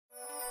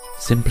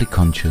Simply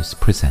Conscious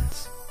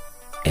presents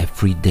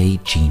Everyday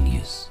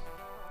Genius.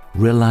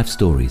 Real life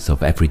stories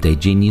of everyday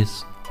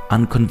genius,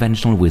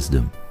 unconventional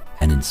wisdom,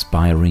 and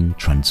inspiring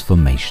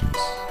transformations.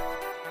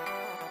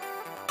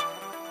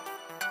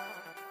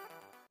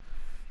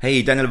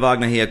 Hey, Daniel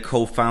Wagner here,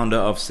 co-founder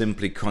of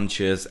Simply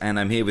Conscious, and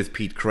I'm here with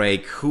Pete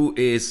Craig, who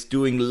is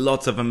doing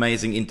lots of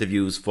amazing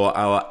interviews for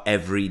our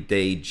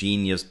Everyday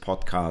Genius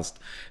podcast.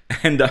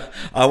 And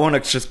I want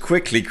to just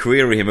quickly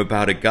query him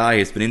about a guy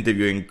he's been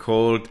interviewing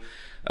called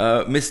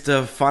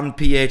Mr. Fun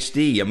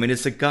PhD. I mean,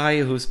 it's a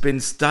guy who's been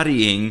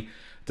studying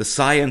the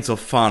science of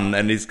fun,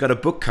 and he's got a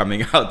book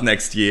coming out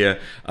next year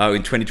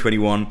in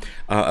 2021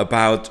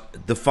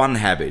 about the fun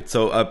habit.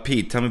 So,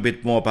 Pete, tell me a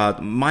bit more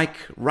about Mike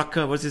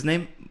Rucker. What's his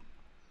name?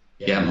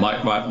 Yeah,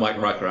 Mike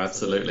Rucker,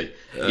 absolutely.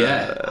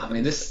 Yeah, I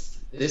mean, this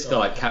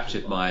guy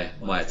captured my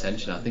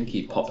attention. I think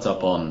he popped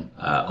up on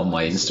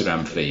my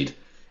Instagram feed,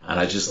 and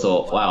I just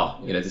thought, wow,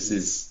 this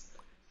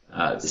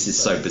is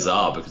so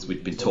bizarre, because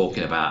we'd been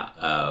talking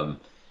about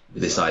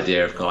this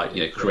idea of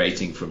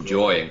creating from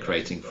joy and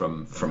creating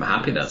from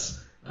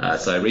happiness.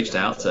 So I reached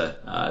out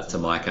to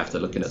Mike after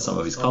looking at some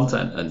of his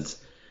content, and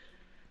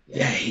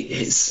yeah,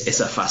 it's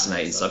a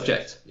fascinating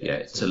subject.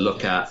 To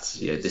look at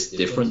this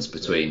difference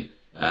between.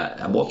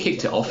 And what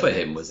kicked it off for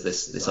him was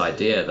this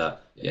idea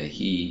that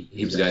he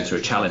was going through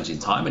a challenging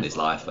time in his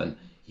life, and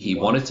he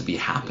wanted to be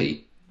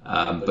happy,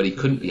 but he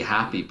couldn't be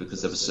happy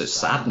because there was such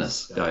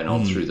sadness going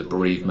on through the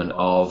bereavement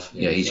of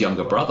his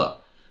younger brother.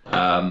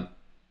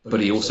 But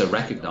he also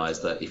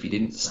recognized that if he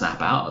didn't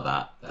snap out of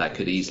that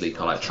could easily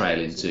trail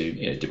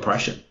into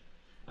depression.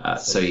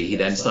 So he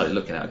then started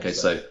looking at, okay,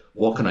 so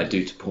what can I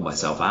do to pull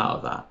myself out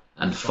of that?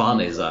 And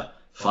fun is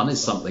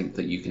something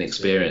that you can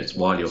experience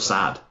while you're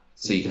sad.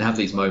 So you can have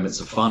these moments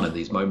of fun and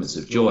these moments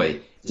of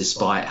joy,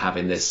 despite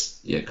having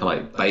this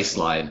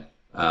baseline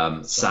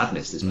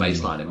sadness, this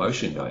baseline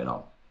emotion going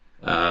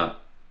on.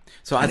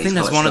 So I think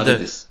that's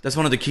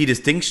one of the key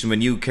distinctions.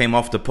 When you came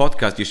off the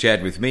podcast, you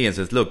shared with me and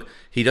says, look,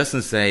 he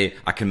doesn't say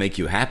I can make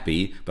you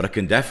happy, but I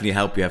can definitely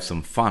help you have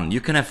some fun. You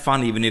can have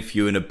fun even if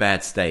you're in a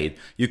bad state.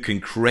 You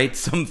can create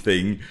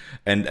something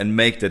and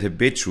make that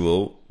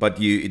habitual, but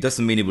it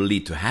doesn't mean it will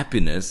lead to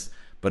happiness.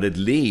 But at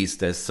least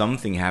there's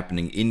something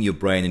happening in your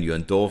brain, in your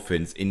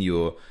endorphins, in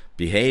your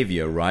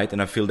behavior, right?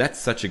 And I feel that's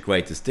such a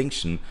great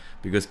distinction,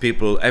 because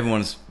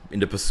everyone's in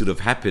the pursuit of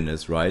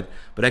happiness, right?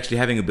 But actually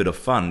having a bit of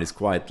fun is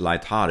quite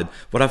lighthearted.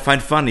 What I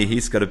find funny,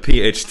 he's got a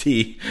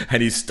PhD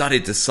and he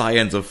studied the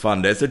science of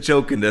fun. There's a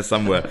joke in there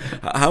somewhere.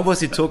 How was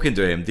he talking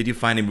to him? Did you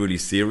find him really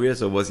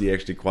serious, or was he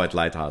actually quite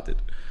lighthearted?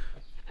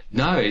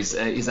 No, he's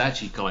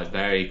actually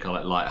very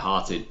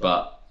lighthearted,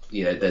 but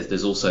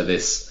there's also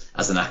this,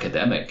 as an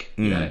academic,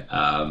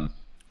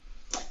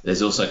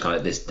 there's also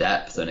this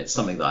depth, and it's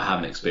something that I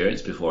haven't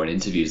experienced before in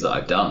interviews that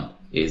I've done,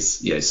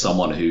 is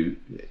someone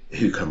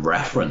who can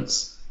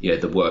reference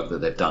the work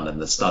that they've done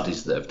and the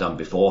studies that they've done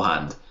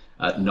beforehand,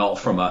 not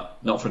from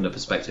the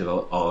perspective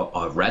of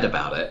I've read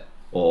about it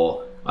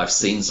or I've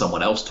seen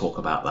someone else talk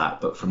about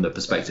that, but from the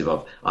perspective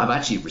of I've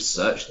actually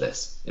researched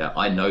this.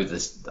 I know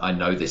this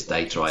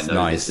data, I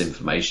know this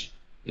information.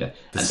 The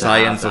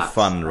science of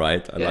fun,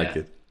 right? I like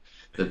it.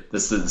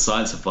 The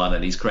science of fun,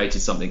 and he's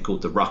created something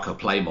called the Rucker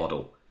Play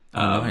Model.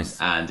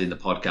 Nice. And in the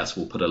podcast,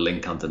 we'll put a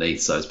link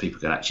underneath so as people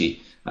can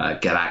actually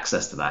get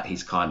access to that.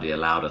 He's kindly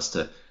allowed us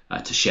to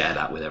share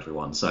that with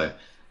everyone. So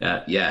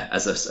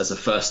as a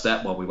first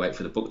step, while we wait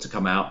for the book to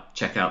come out,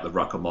 check out the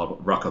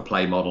Rucker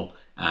Play Model,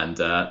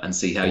 and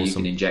see how you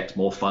can inject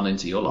more fun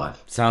into your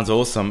life. Sounds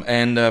awesome.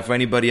 And for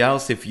anybody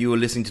else, if you are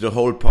listening to the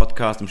whole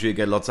podcast, I'm sure you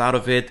get lots out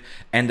of it.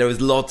 And there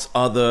is lots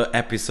other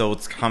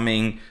episodes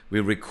coming.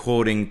 We're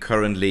recording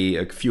currently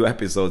a few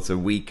episodes a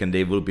week, and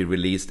they will be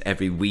released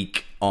every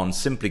week on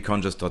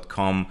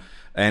simplyconscious.com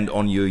and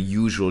on your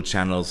usual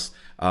channels.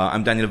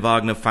 I'm Daniel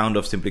Wagner, founder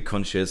of Simply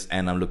Conscious,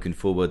 and I'm looking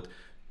forward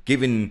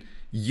giving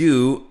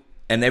you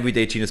an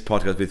Everyday Genius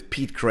podcast with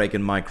Pete Craig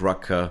and Mike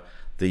Rucker,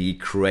 the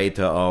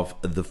creator of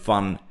The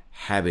Fun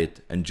Habit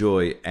and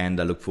Joy.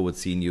 And I look forward to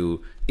seeing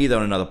you either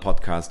on another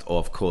podcast or,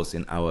 of course,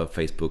 in our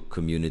Facebook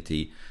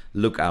community.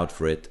 Look out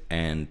for it,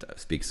 and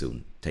speak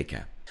soon. Take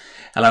care.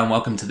 Hello and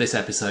welcome to this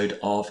episode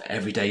of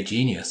Everyday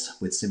Genius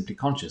with Simply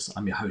Conscious.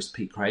 I'm your host,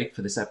 Pete Craig,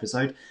 for this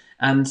episode.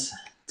 And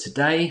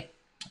today,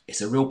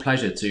 it's a real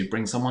pleasure to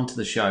bring someone to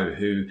the show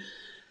who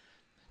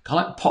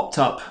popped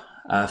up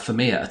for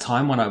me at a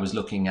time when I was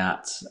looking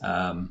at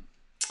how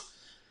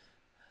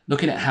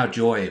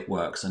joy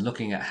works, and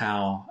looking at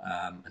how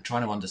and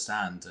trying to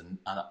understand and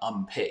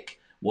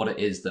unpick what it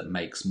is that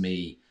makes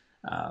me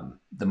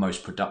the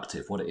most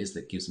productive, what it is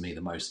that gives me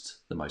the most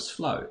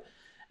flow.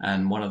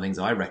 And one of the things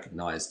I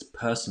recognized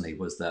personally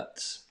was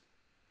that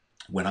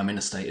when I'm in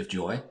a state of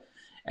joy,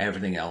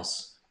 everything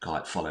else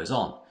follows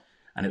on.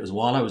 And it was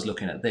while I was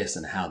looking at this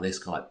and how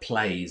this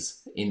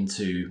plays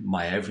into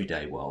my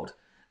everyday world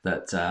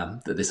that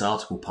this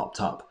article popped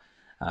up.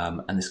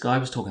 And this guy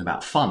was talking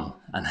about fun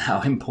and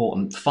how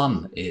important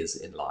fun is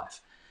in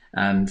life.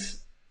 And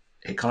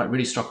it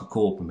really struck a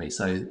chord with me.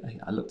 So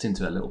I looked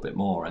into it a little bit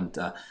more, and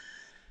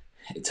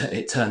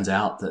it turns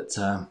out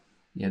that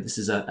this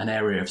is an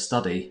area of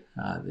study.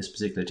 This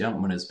particular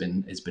gentleman has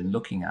been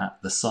looking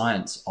at the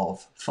science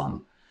of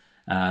fun,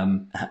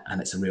 and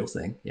it's a real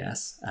thing,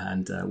 yes.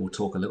 And we'll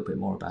talk a little bit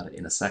more about it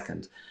in a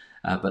second.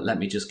 But let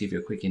me just give you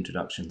a quick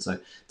introduction. So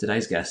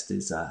today's guest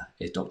is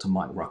Dr.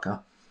 Mike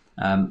Rucker.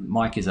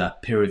 Mike is a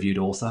peer-reviewed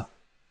author.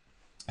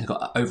 He's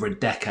got over a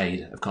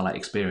decade of kind of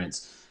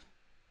experience.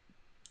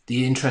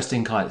 The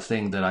interesting kind of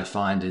thing that I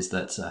find is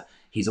that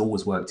he's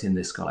always worked in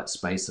this kind of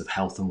space of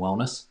health and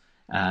wellness,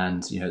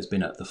 and has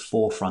been at the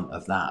forefront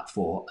of that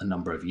for a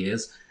number of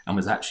years, and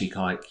was actually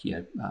kind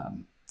of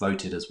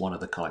voted as one of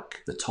the kind of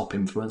the top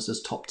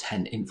influencers, top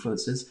 10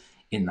 influencers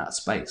in that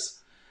space.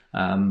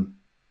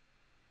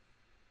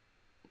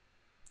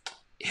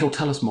 He'll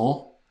tell us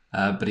more,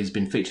 but he's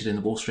been featured in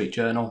the Wall Street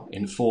Journal,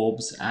 in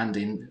Forbes, and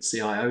in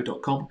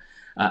CIO.com,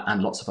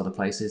 and lots of other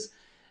places.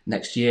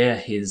 Next year,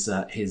 his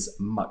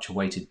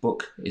much-awaited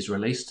book is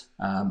released,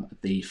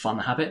 The Fun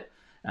Habit,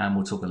 and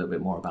we'll talk a little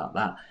bit more about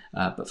that.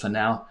 But for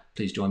now,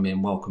 please join me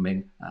in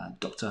welcoming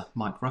Dr.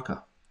 Mike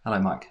Rucker. Hello,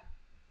 Mike.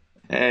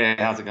 Hey,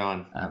 how's it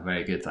going?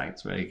 Very good,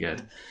 thanks. Very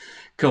good.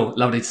 Cool,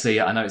 lovely to see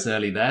you. I know it's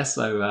early there,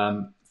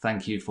 so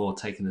thank you for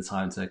taking the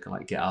time to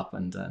get up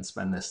and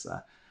spend this,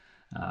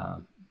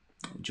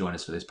 join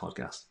us for this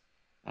podcast.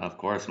 Of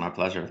course, my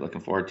pleasure. Looking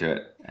forward to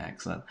it.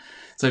 Excellent.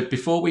 So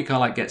before we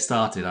get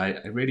started, I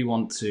really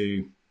want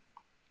to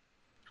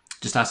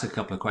just ask a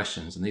couple of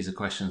questions, and these are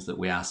questions that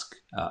we ask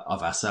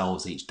of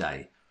ourselves each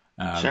day.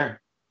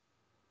 Sure.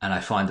 And I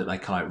find that they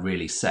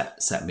really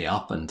set me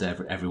up, and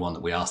everyone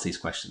that we ask these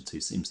questions to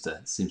seems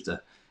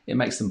to it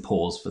makes them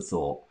pause for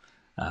thought.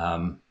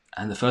 And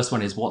the first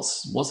one is,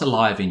 what's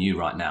alive in you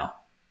right now?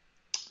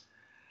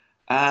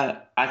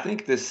 I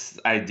think this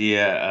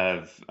idea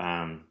of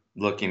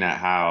looking at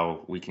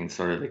how we can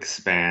sort of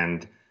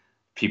expand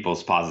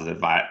people's positive,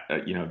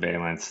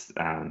 valence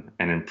and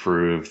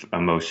improve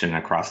emotion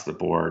across the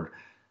board.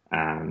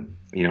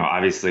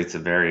 Obviously it's a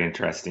very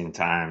interesting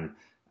time,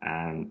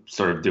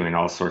 sort of doing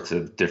all sorts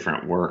of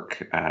different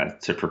work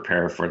to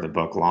prepare for the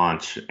book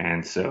launch.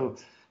 And so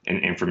in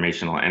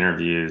informational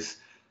interviews,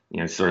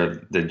 sort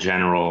of the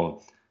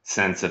general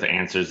sense of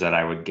answers that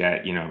I would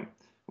get,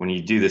 when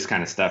you do this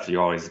kind of stuff, you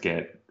always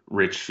get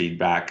rich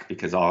feedback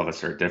because all of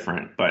us are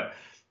different, but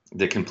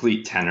the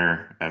complete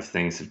tenor of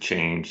things have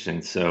changed.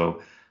 And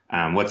so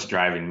what's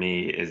driving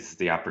me is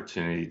the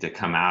opportunity to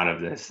come out of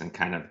this and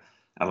kind of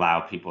allow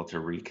people to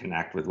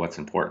reconnect with what's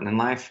important in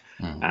life.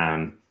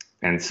 Mm-hmm.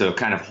 And so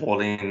kind of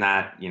holding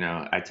that,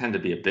 I tend to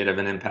be a bit of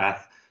an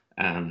empath,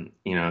 and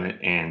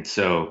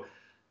so,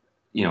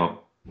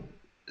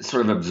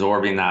 sort of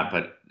absorbing that,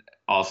 but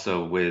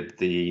also with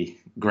the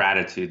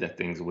gratitude that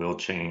things will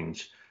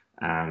change,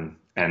 and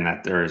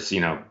that there's,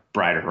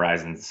 brighter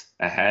horizons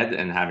ahead,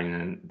 and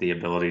having the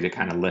ability to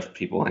kind of lift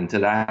people into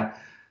that,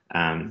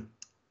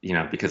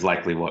 because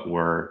likely what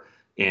we're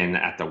in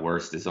at the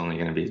worst is only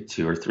going to be a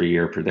 2 or 3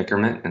 year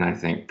predicament. And I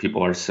think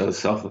people are so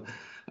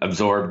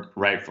self-absorbed,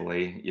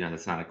 rightfully,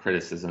 that's not a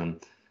criticism,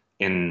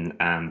 in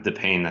the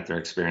pain that they're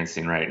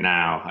experiencing right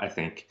now. I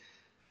think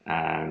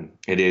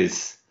it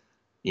is,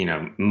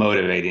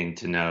 motivating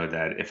to know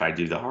that if I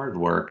do the hard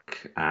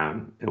work,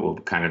 it will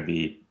kind of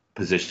be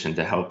positioned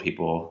to help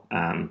people,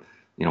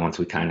 once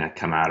we kind of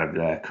come out of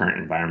the current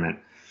environment.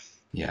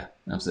 Yeah,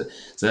 absolutely.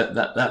 So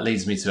that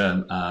leads me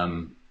to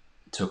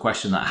a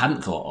question that I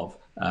hadn't thought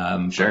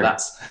of. Sure. But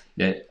that's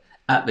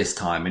at this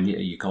time, and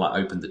you kind of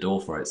opened the door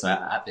for it. So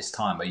at this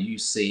time, are you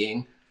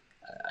seeing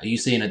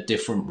a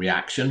different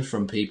reaction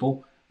from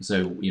people?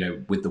 So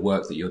with the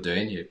work that you're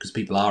doing, because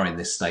people are in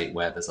this state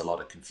where there's a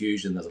lot of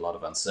confusion, there's a lot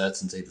of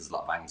uncertainty, there's a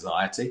lot of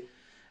anxiety,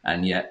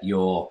 and yet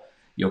you're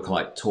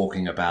kind of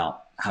talking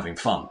about having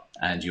fun,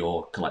 and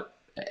you're kind of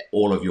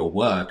all of your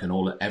work and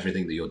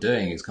everything that you're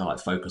doing is kind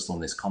of focused on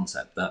this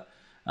concept that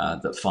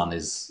fun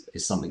is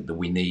something that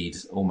we need,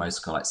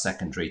 almost kind of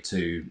secondary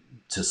to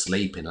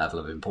sleep in level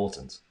of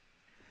importance.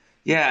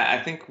 Yeah,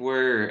 I think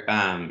we're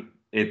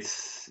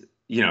it's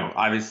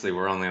obviously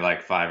we're only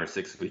like 5 or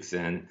 6 weeks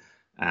in,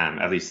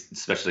 at least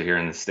especially here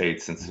in the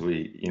States, since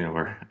we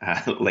we're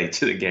late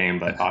to the game,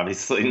 but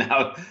obviously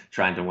now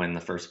trying to win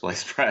the first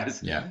place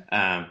prize.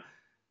 Yeah.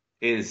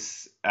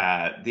 Is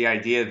the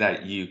idea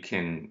that you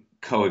can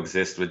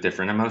coexist with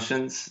different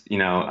emotions.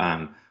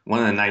 One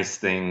of the nice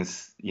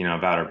things,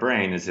 about our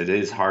brain is it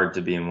is hard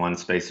to be in one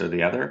space or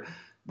the other.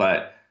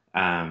 But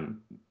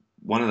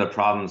one of the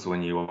problems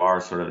when you are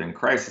sort of in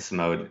crisis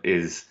mode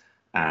is,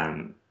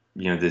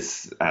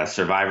 this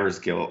survivor's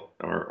guilt,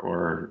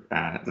 or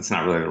that's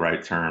not really the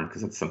right term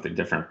because it's something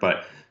different.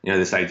 But,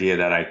 this idea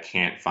that I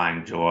can't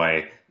find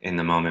joy in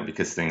the moment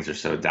because things are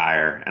so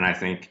dire. And I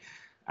think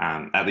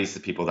at least the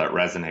people that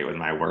resonate with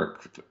my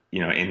work,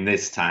 in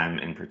this time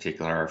in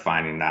particular, are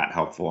finding that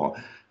helpful,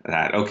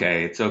 that,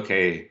 okay, it's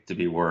okay to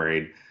be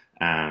worried.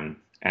 And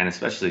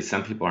especially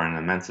some people are in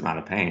an immense amount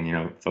of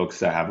pain, folks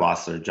that have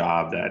lost their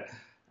job, that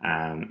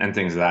and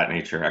things of that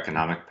nature,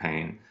 economic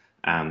pain.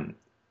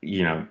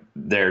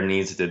 There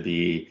needs to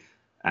be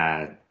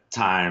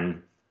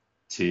time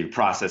to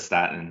process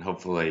that and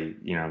hopefully,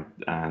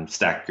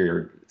 stack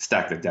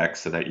the deck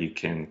so that you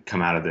can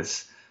come out of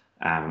this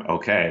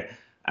okay.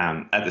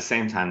 At the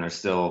same time, there's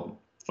still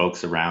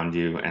folks around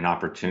you and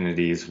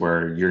opportunities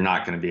where you're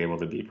not going to be able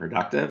to be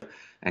productive,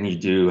 and you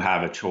do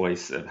have a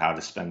choice of how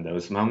to spend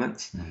those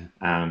moments.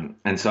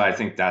 And so I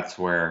think that's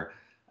where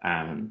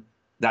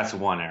that's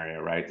one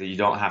area, right? That you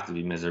don't have to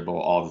be miserable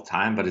all the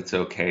time, but it's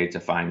okay to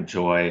find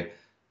joy,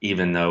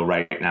 even though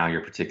right now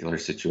your particular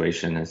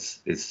situation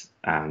is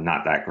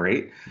not that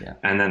great. Yeah.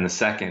 And then the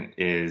second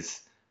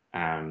is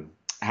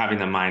having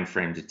the mind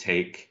frame to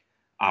take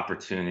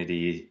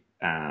opportunity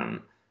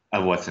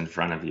of what's in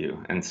front of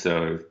you. And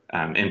so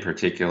in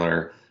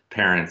particular,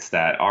 parents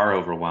that are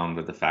overwhelmed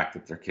with the fact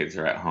that their kids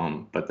are at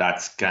home, but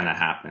that's gonna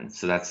happen.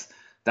 So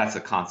that's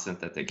a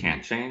constant that they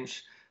can't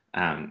change.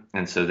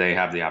 And so they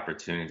have the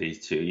opportunity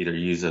to either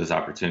use those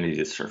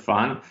opportunities for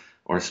fun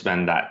or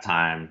spend that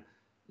time,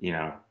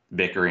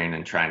 bickering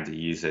and trying to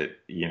use it,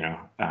 in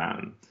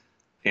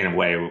a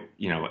way,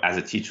 as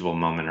a teachable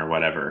moment or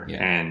whatever.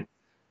 Yeah.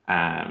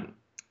 And,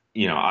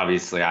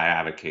 obviously I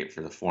advocate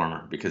for the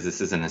former, because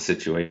this isn't a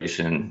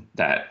situation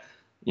that,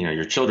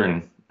 your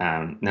children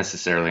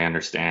necessarily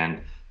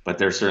understand, but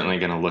they're certainly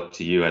going to look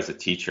to you as a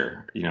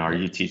teacher. Are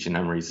you teaching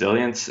them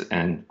resilience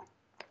and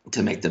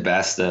to make the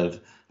best of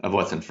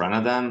what's in front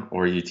of them,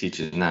 or are you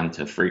teaching them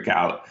to freak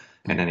out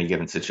in any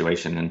given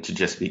situation and to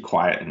just be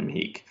quiet and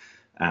meek?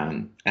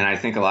 And I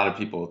think a lot of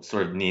people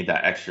sort of need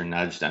that extra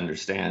nudge to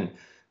understand,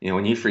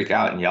 when you freak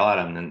out and yell at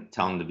them and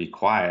tell them to be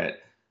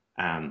quiet,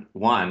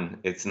 one,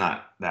 it's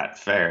not that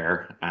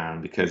fair,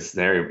 because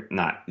they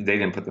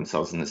didn't put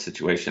themselves in this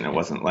situation. It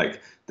wasn't like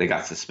they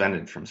got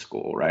suspended from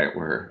school, right?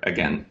 Where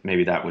again,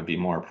 maybe that would be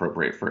more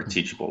appropriate for a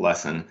teachable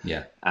lesson.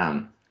 Yeah.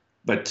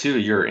 But two,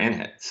 you're in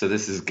it. So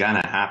this is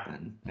gonna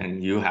happen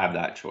and you have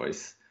that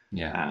choice.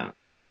 Yeah.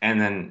 And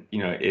then,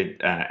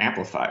 it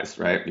amplifies,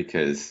 right?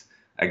 Because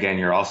again,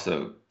 you're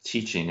also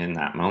teaching in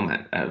that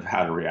moment of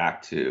how to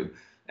react to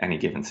any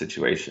given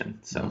situation.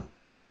 So,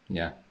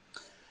 yeah.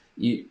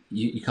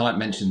 You kind of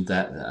mentioned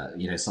that,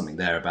 something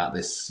there about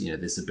this,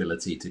 this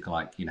ability to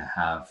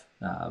have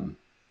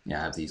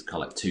these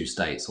kind of two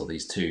states or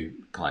these two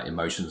kind of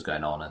emotions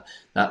going on. And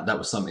that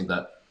was something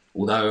that,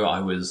 although I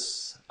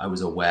was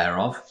aware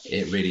of,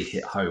 it really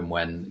hit home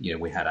when,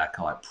 we had our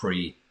kind of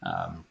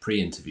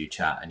pre-interview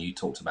chat, and you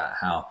talked about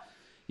how,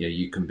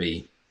 you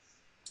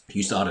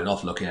started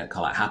off looking at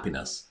kind of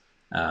happiness.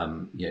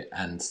 And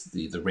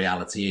the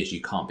reality is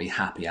you can't be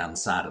happy and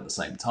sad at the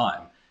same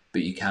time,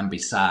 but you can be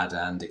sad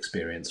and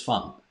experience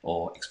fun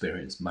or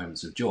experience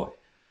moments of joy.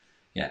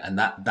 Yeah. And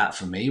that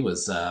for me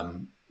was,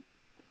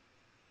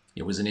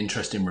 it was an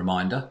interesting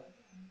reminder.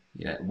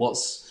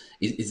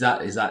 Is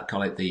that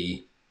kind of like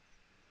the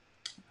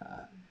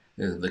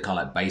kind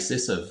of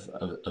basis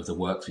of the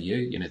work for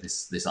you,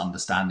 this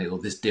understanding or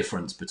this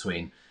difference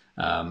between,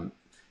 a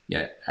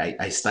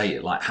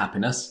state like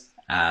happiness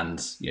and,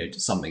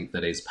 something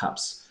that is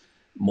perhaps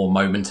more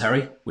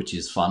momentary, which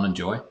is fun and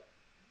joy.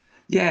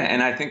 Yeah,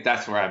 and I think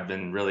that's where I've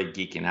been really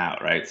geeking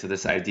out, right? So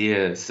this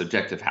idea of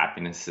subjective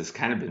happiness has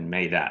kind of been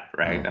made up,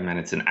 right? I mean,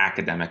 it's an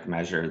academic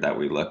measure that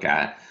we look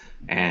at.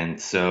 And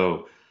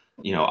so,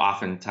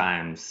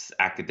 oftentimes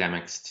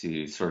academics,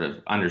 to sort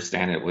of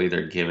understand it, will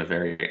either give a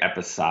very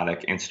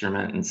episodic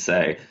instrument and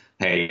say,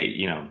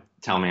 hey,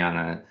 tell me on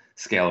a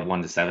scale of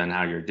 1 to 7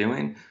 how you're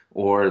doing,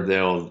 or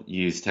they'll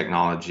use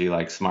technology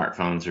like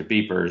smartphones or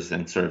beepers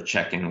and sort of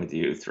check in with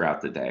you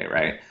throughout the day,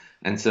 right?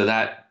 And so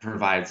that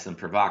provides some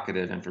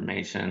provocative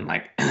information,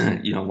 like,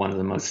 one of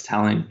the most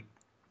telling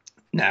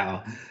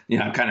now,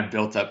 I've kind of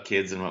built up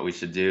kids and what we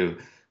should do.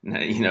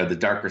 The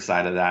darker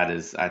side of that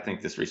is, I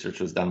think this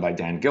research was done by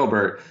Dan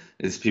Gilbert,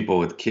 is people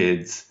with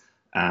kids,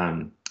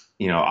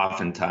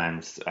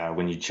 oftentimes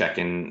when you check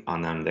in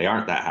on them, they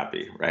aren't that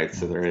happy, right?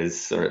 So there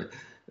is sort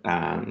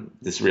of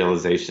this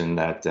realization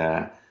that,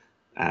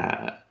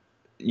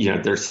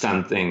 there's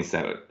some things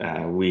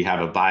that we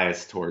have a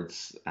bias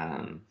towards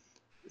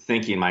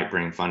thinking might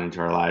bring fun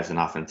into our lives, and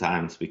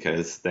oftentimes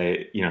because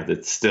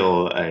that's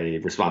still a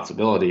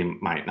responsibility,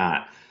 might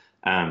not.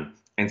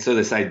 And so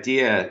this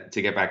idea,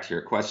 to get back to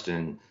your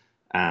question,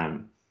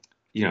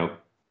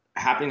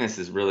 happiness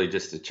is really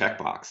just a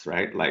checkbox,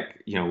 right?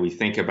 Like, we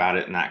think about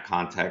it in that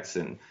context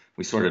and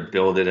we sort of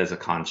build it as a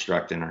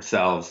construct in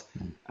ourselves.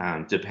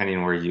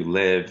 Depending where you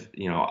live,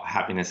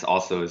 happiness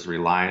also is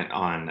reliant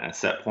on a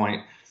set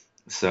point.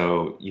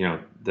 So,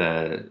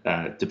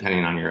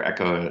 depending on your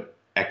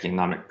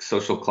economic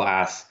social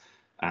class,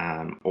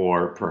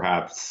 or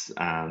perhaps,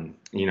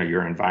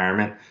 your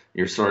environment,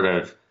 you're sort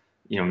of,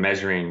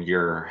 measuring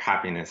your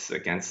happiness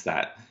against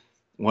that.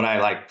 What I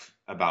like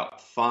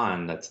about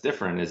fun that's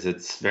different is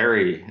it's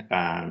very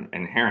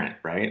inherent,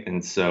 right?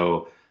 And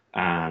so,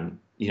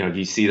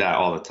 you see that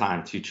all the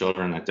time. Two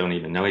children that don't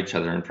even know each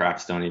other and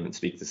perhaps don't even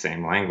speak the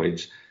same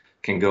language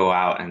can go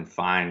out and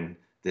find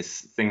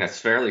this thing that's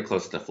fairly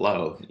close to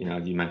flow.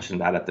 You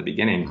mentioned that at the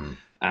beginning,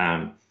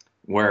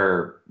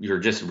 where you're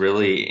just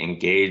really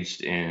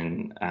engaged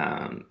in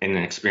an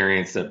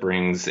experience that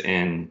brings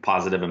in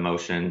positive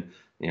emotion,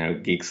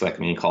 geeks like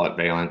me call it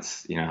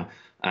valence,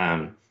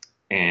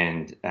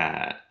 and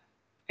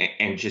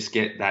just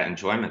get that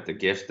enjoyment, the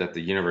gift that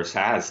the universe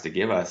has to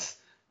give us,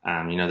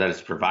 that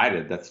it's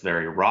provided, that's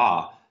very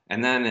raw.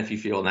 And then if you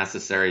feel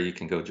necessary, you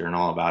can go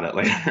journal about it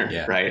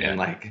later, right? Yeah. And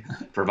like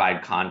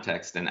provide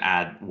context and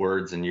add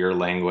words in your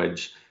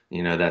language,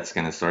 that's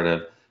going to sort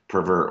of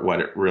pervert what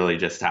it really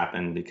just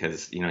happened,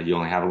 because, you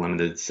only have a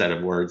limited set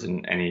of words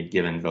in any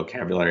given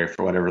vocabulary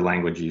for whatever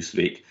language you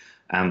speak,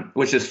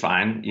 which is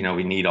fine.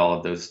 We need all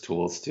of those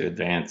tools to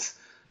advance.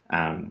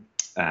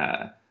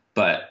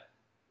 But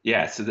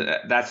yeah, so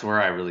that's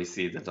where I really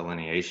see the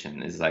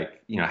delineation is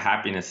like,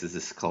 happiness is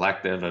this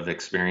collective of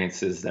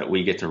experiences that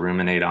we get to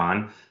ruminate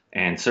on.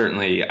 And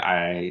certainly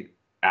I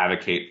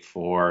advocate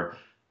for,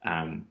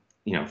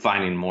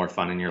 finding more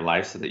fun in your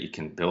life so that you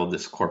can build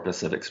this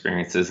corpus of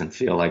experiences and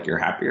feel like you're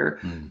happier.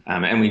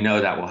 And we know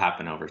that will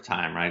happen over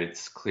time, right?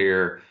 It's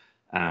clear.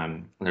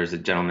 There's a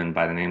gentleman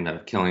by the name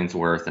of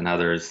Killingsworth and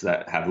others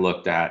that have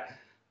looked at,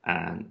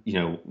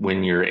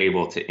 when you're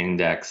able to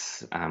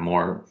index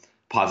more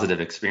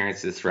positive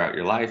experiences throughout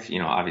your life,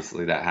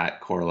 obviously that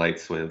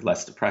correlates with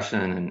less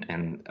depression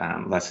and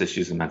less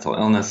issues of mental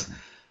illness.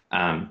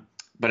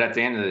 But at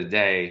the end of the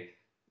day,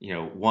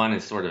 one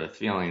is sort of a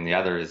feeling, the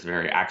other is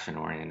very action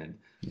oriented.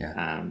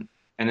 Yeah.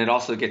 And it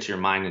also gets your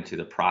mind into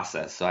the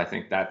process. So I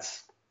think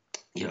that's,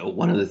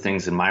 one of the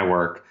things in my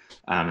work,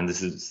 and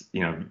this is,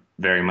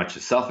 very much a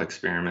self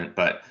experiment,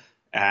 but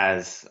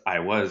as I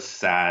was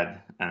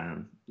sad, I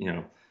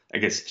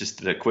guess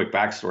just a quick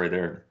backstory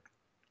there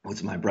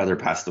was my brother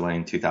passed away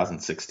in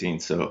 2016.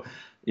 So,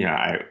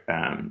 I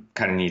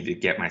kind of needed to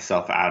get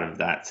myself out of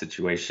that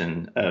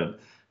situation of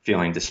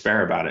feeling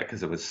despair about it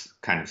because it was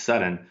kind of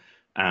sudden.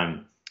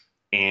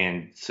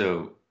 And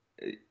so,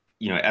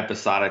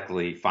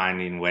 episodically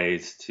finding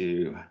ways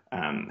to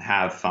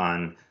have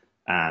fun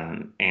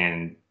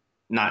and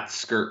not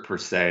skirt per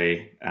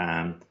se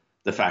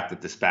the fact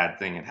that this bad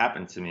thing had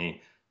happened to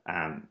me,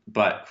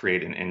 but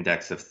create an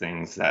index of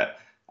things that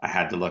I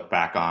had to look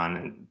back on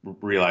and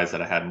realize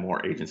that I had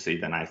more agency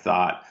than I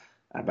thought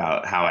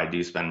about how I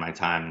do spend my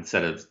time,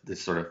 instead of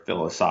this sort of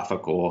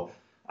philosophical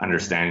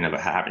understanding of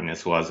what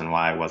happiness was and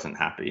why I wasn't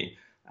happy.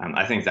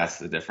 I think that's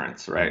the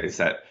difference, right? Is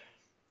that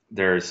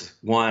there's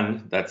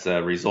one that's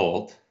a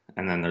result,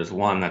 and then there's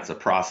one that's a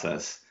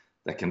process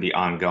that can be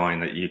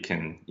ongoing that you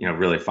can,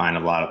 really find a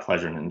lot of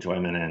pleasure and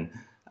enjoyment in.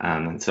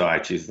 And so I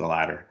choose the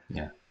latter.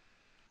 Yeah.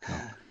 Cool.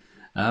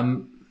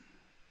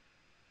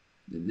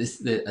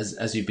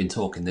 As you've been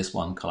talking, this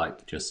one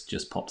like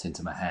just popped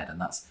into my head,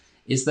 and that's,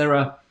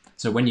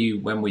 so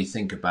when we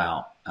think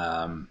about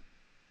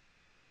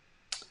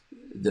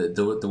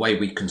the way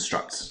we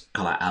construct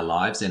kind of our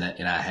lives in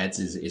our heads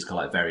is kind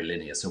of like very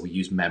linear. So we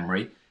use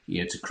memory,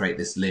 to create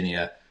this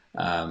linear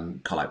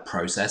kind of like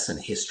process and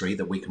history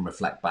that we can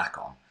reflect back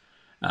on.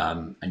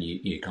 And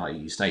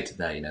you stated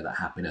there, that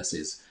happiness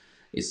is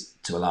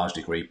to a large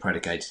degree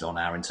predicated on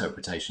our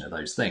interpretation of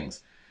those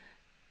things.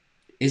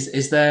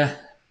 Is there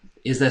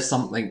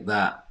something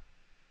that,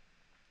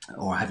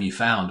 or have you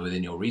found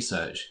within your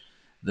research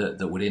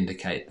that would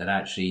indicate that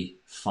actually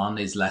fun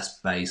is less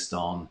based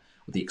on,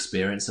 the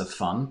experience of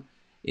fun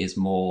is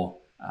more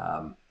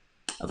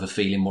of a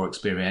feeling, more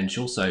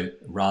experiential, so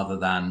rather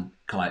than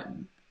kind of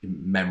like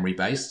memory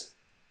based?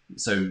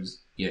 So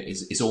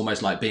it's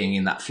almost like being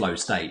in that flow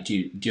state.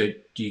 Do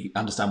you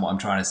understand what I'm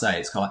trying to say?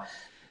 It's kind of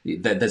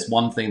like there's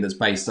one thing that's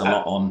based a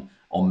lot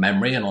on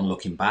memory and on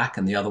looking back,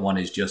 and the other one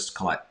is just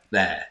kind of like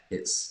there.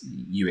 It's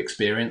you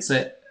experience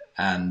it,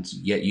 and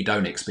yet you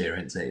don't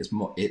experience it.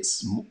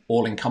 It's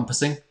all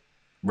encompassing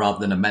rather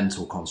than a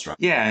mental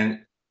construct. Yeah,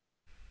 and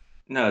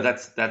no,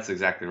 that's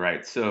exactly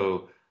right.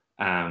 So,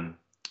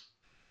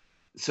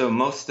 so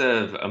most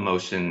of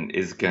emotion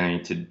is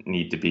going to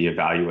need to be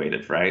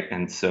evaluated, right?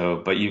 And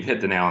so, but you've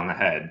hit the nail on the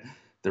head.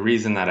 The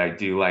reason that I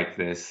do like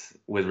this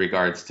with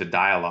regards to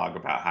dialogue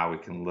about how we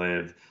can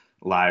live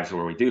lives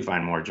where we do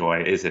find more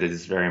joy is it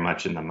is very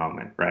much in the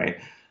moment, right?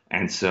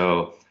 And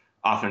so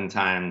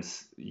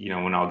oftentimes,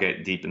 when I'll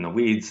get deep in the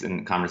weeds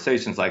in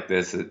conversations like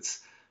this, it's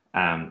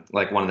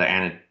like one of the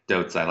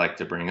anecdotes I like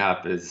to bring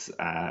up is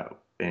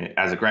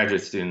as a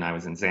graduate student, I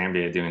was in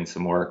Zambia doing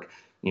some work,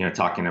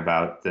 talking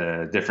about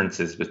the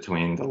differences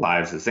between the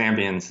lives of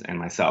Zambians and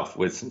myself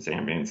with some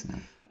Zambians.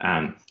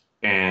 And,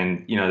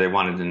 they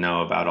wanted to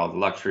know about all the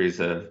luxuries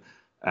of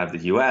the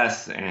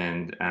U.S.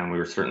 And we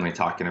were certainly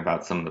talking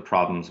about some of the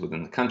problems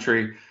within the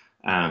country.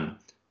 And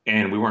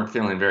we weren't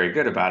feeling very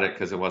good about it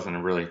because it wasn't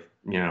a really,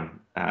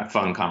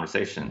 fun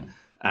conversation.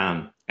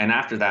 And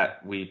after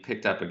that, we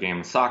picked up a game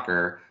of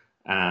soccer.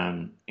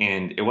 And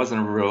it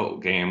wasn't a real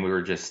game. We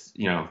were just,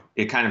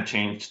 it kind of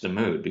changed the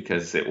mood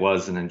because it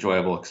was an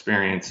enjoyable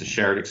experience, a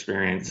shared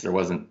experience. There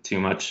wasn't too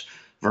much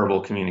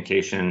verbal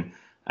communication.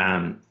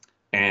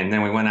 And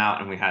then we went out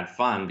and we had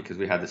fun because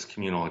we had this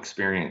communal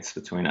experience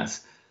between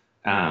us.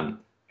 And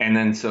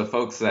then so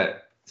folks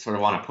that sort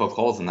of want to poke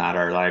holes in that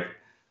are like,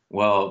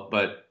 well,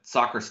 but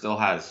soccer still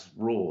has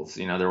rules.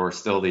 There were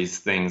still these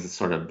things that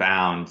sort of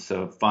bound.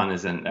 So fun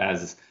isn't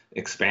as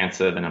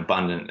expansive and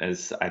abundant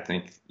as I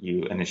think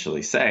you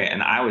initially say.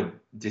 And I would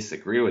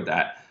disagree with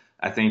that.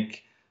 I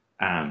think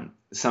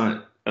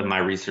some of my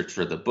research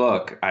for the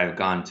book, I've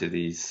gone to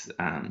these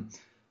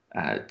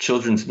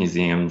children's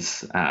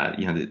museums,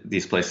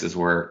 these places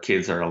where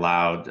kids are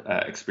allowed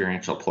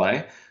experiential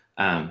play.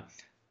 And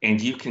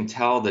you can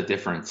tell the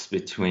difference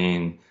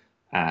between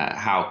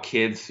how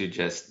kids who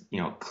just,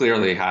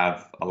 clearly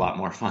have a lot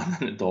more fun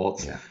than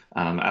adults,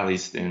 at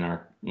least in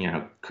our,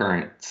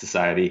 current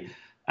society,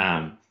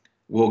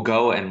 will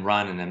go and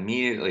run and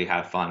immediately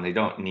have fun. They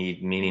don't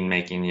need meaning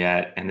making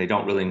yet, and they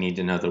don't really need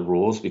to know the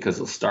rules because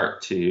they'll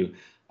start to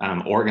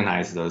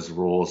organize those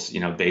rules,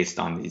 based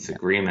on these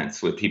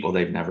agreements with people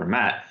they've never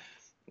met,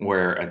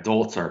 where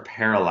adults are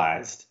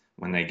paralyzed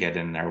when they get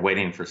in there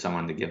waiting for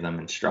someone to give them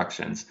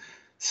instructions.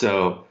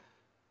 So,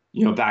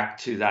 back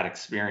to that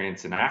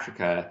experience in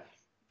Africa,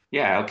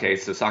 okay,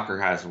 so soccer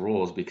has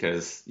rules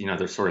because,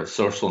 they're sort of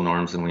social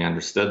norms and we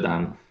understood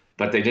them,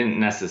 but they didn't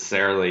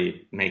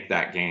necessarily make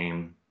that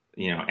game,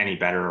 any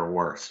better or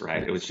worse,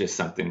 right? It was just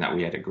something that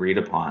we had agreed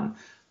upon.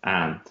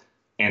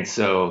 And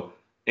so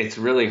it's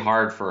really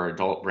hard for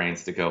adult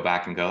brains to go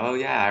back and go, oh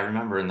yeah, I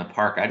remember in the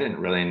park, I didn't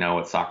really know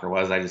what soccer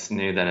was. I just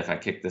knew that if I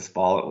kicked this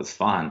ball, it was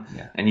fun.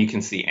 Yeah. And you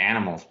can see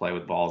animals play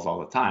with balls all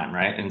the time,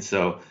 right? And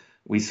so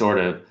we sort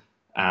of,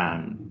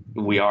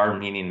 we are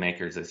meaning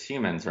makers as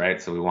humans,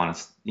 right? So we want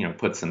to,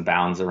 put some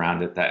bounds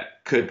around it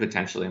that could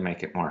potentially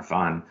make it more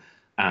fun.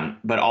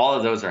 But all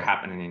of those are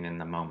happening in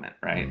the moment,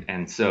 right? Mm-hmm.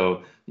 And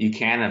so you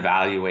can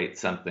evaluate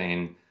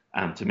something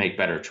to make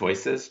better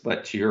choices.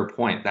 But to your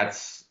point,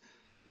 that's,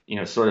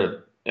 sort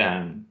of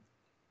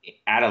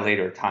at a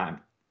later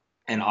time.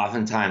 And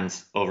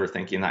oftentimes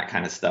overthinking that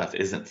kind of stuff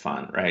isn't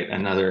fun, right?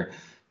 Another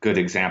good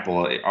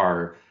example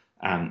are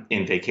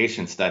in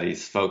vacation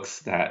studies, folks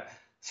that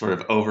sort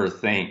of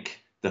overthink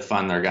the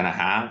fun they're going to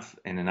have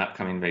in an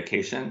upcoming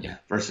vacation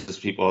versus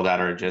people that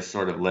are just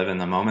sort of live in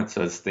the moment.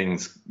 So as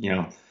things,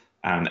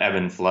 ebb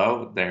and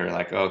flow, they're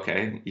like,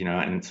 okay,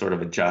 and sort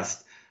of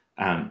adjust.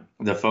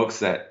 The folks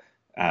that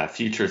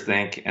future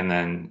think and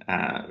then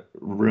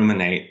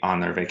ruminate on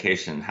their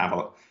vacation have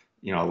a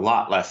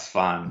lot less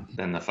fun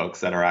than the folks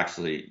that are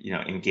actually,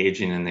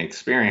 engaging in the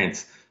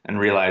experience and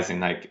realizing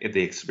like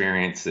the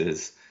experience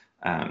is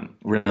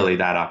really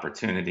that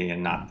opportunity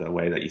and not the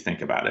way that you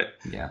think about it.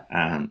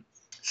 Yeah.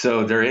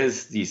 So there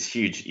is these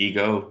huge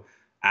ego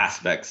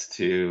aspects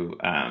to,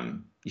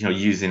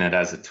 using it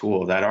as a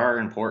tool that are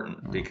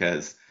important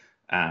because,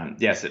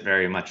 yes, it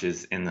very much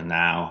is in the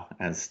now,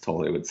 as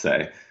Tolle would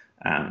say.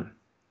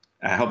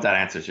 I hope that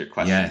answers your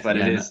question, but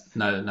it is.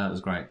 No, it was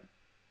great.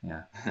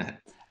 Yeah.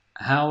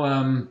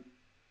 How,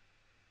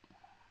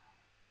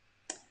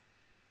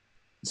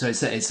 so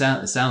it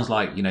sounds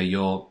like,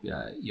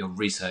 your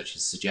research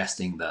is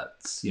suggesting that,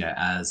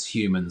 as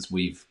humans,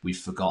 we've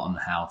forgotten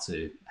how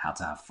to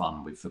have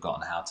fun. We've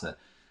forgotten how to,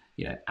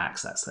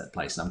 access that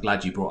place. And I'm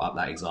glad you brought up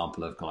that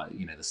example of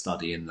the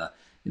study in the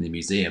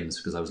museums,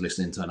 because I was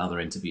listening to another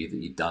interview that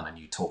you'd done and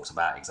you talked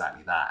about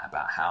exactly that,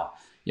 about how,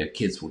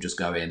 kids will just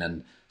go in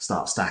and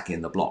start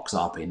stacking the blocks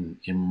up in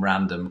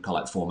random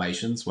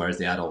formations, whereas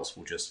the adults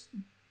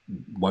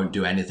won't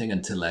do anything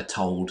until they're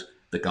told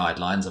the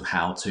guidelines of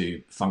how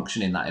to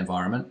function in that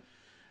environment.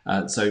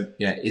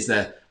 Is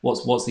there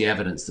what's the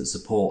evidence that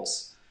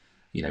supports,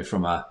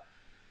 from a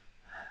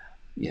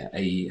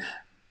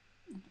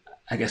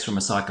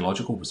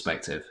psychological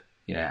perspective,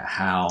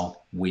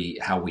 how we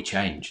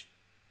change?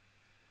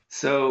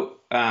 So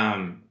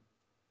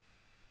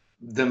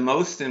the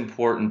most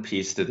important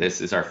piece to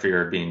this is our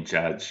fear of being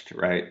judged,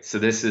 right? So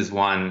this is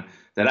one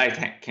that I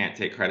can't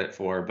take credit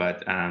for,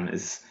 but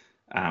is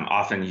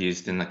often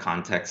used in the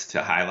context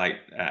to highlight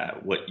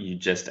what you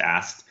just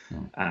asked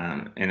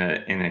in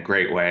a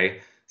great way.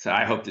 So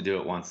I hope to do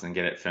it once and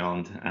get it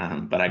filmed,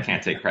 but I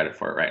can't take credit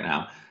for it right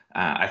now.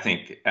 I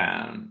think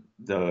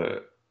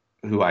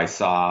who I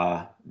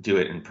saw do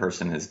it in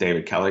person is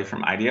David Kelly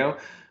from IDEO.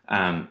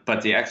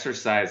 But the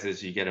exercise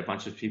is you get a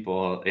bunch of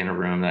people in a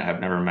room that have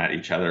never met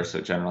each other.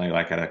 So generally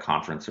like at a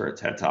conference or a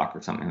TED Talk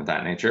or something of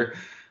that nature.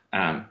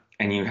 And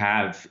you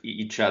have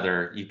each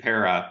other, you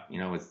pair up,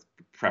 with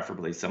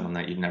preferably someone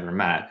that you've never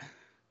met.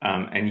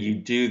 And you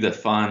do the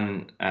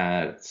fun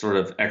sort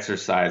of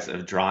exercise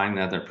of drawing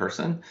the other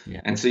person.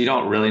 Yeah. And so you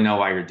don't really know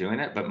why you're doing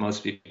it, but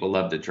most people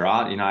love to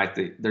draw. I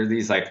think there are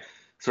these like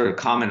sort of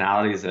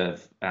commonalities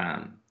of,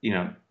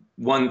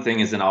 one thing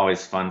isn't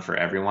always fun for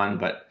everyone,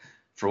 but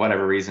for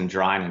whatever reason,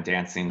 drawing and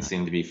dancing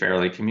seem to be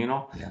fairly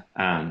communal.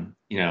 Yeah.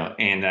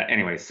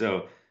 Anyway,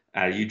 so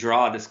you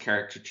draw this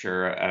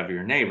caricature of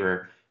your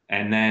neighbor,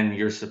 and then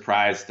you're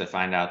surprised to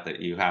find out that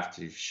you have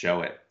to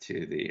show it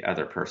to the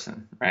other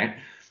person, right?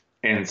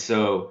 And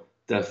so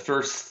the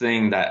first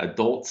thing that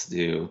adults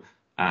do,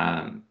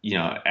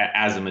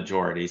 as a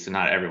majority, so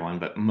not everyone,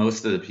 but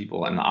most of the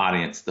people in the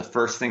audience, the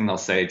first thing they'll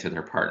say to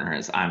their partner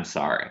is, "I'm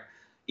sorry."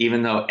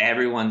 Even though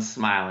everyone's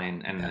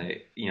smiling and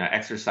the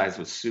exercise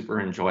was super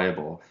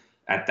enjoyable,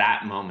 at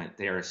that moment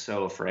they are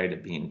so afraid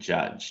of being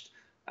judged.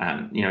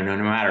 No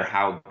matter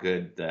how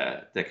good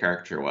the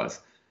character was.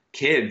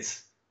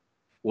 Kids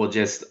will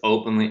just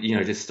openly,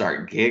 just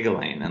start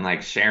giggling and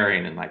like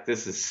sharing and like,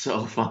 this is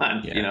so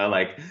fun,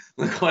 like,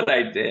 look what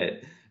I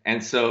did.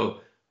 And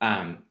so,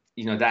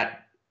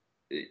 that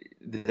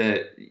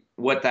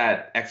what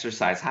that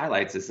exercise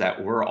highlights is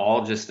that we're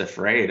all just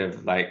afraid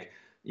of like,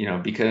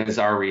 because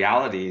our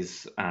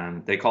realities,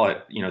 they call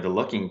it, the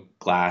looking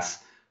glass,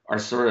 are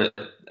sort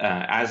of,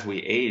 as we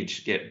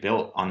age, get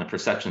built on the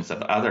perceptions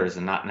of others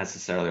and not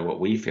necessarily what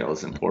we feel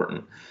is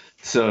important.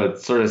 So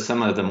sort of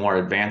some of the more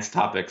advanced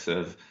topics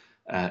of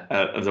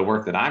the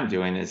work that I'm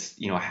doing is,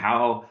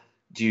 how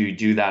do you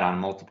do that on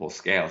multiple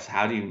scales?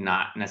 How do you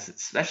not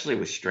especially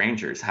with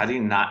strangers, how do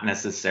you not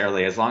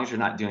necessarily, as long as you're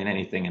not doing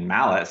anything in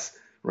malice,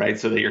 right,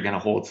 so that you're going to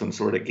hold some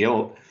sort of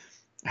guilt,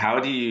 how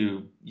do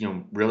you,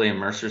 really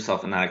immerse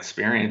yourself in that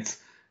experience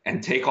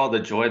and take all the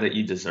joy that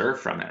you deserve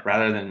from it,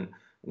 rather than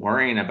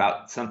worrying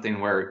about something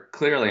where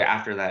clearly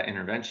after that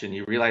intervention,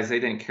 you realize they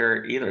didn't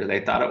care either.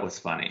 They thought it was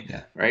funny,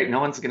 right? No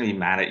one's going to be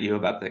mad at you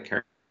about the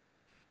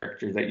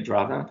character that you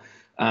draw them.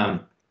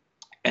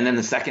 And then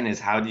the second is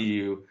how do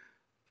you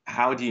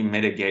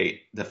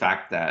mitigate the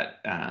fact that,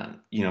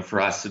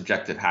 for us,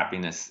 subjective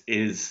happiness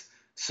is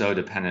so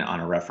dependent on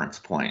a reference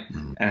point,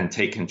 and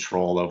take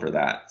control over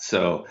that.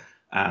 So,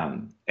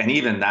 and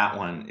even that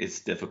one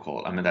is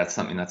difficult. I mean, that's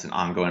something that's an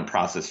ongoing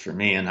process for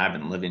me, and I've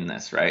been living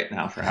this right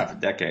now for half a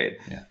decade.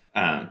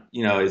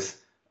 Is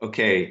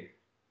okay.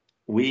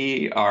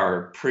 We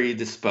are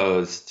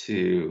predisposed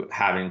to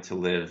having to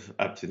live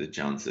up to the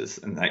Joneses,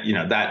 and that,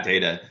 that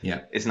data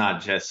is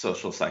not just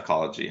social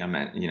psychology. I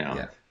meant,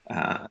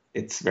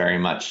 it's very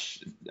much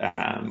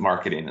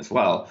marketing as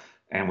well.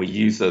 And we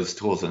use those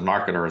tools as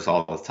marketers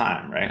all the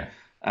time, right?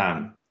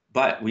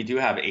 But we do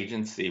have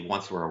agency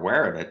once we're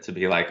aware of it to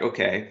be like,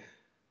 okay,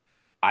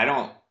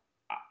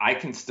 I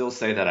can still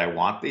say that I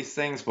want these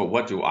things, but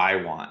what do I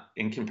want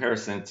in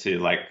comparison to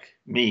like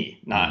me,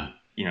 not,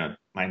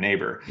 my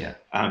neighbor.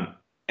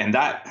 And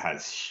that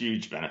has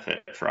huge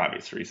benefit for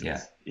obvious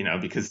reasons,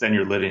 because then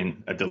you're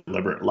living a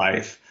deliberate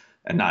life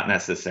and not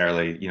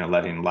necessarily,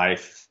 letting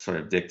life sort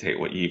of dictate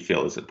what you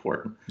feel is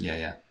important.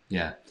 Yeah.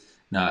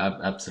 No,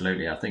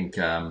 absolutely. I think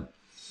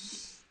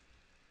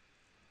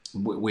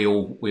we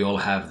all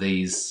have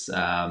these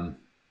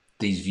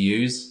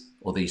views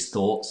or these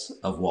thoughts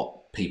of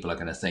what people are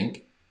going to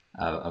think,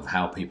 of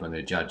how people are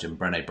going to judge. And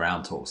Brené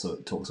Brown talks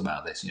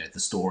about this. The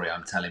story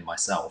I'm telling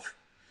myself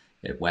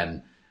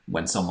when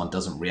someone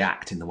doesn't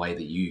react in the way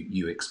that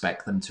you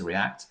expect them to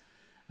react.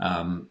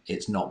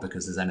 It's not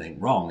because there's anything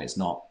wrong. It's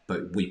not,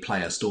 but we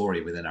play a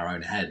story within our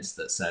own heads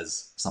that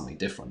says something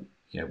different,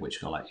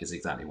 which kind of like is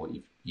exactly what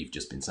you've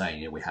just been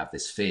saying. We have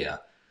this fear,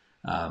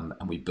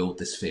 and we build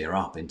this fear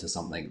up into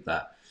something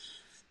that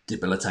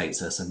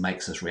debilitates us and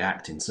makes us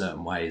react in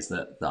certain ways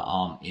that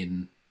aren't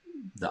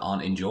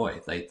in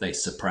joy. They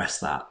suppress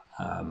that.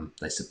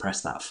 They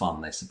suppress that fun.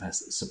 They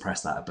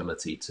suppress that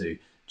ability to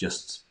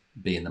just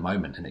be in the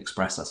moment and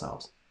express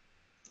ourselves.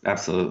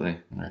 Absolutely.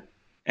 Right.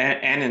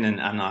 And in an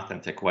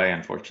unauthentic way,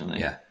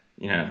 unfortunately.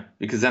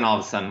 Because then all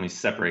of a sudden we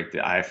separate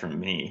the I from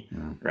me,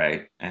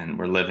 right? And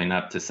we're living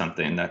up to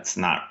something that's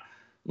not,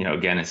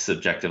 again, is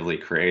subjectively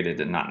created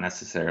and not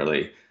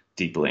necessarily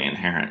deeply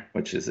inherent,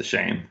 which is a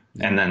shame.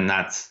 And then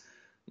that's,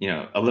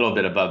 a little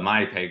bit above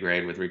my pay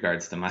grade with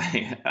regards to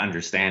my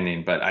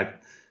understanding.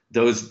 But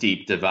those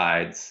deep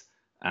divides,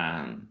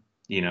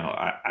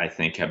 I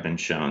think have been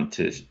shown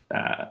to,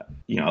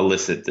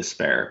 elicit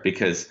despair,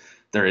 because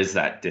there is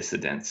that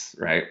dissidence,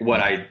 right?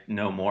 What I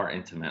know more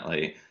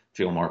intimately,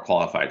 feel more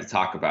qualified to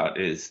talk about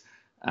is,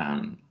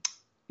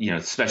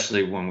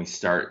 especially when we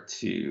start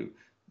to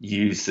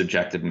use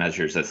subjective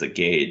measures as a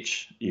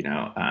gauge,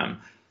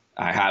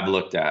 I have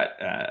looked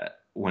at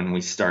when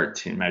we start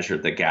to measure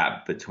the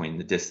gap between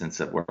the distance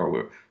of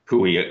who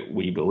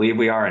we believe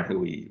we are and who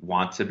we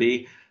want to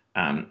be,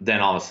 then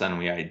all of a sudden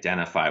we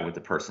identify with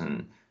the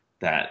person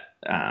that,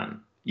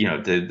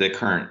 the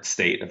current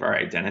state of our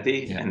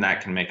identity, and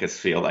that can make us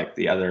feel like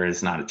the other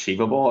is not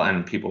achievable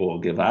and people will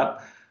give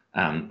up,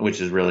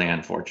 which is really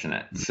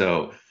unfortunate.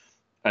 So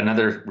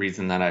another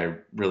reason that I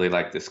really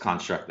like this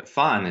construct of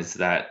fun is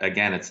that,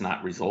 again, it's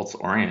not results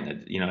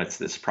oriented. It's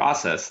this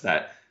process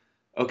that,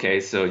 okay,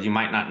 so you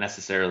might not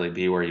necessarily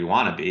be where you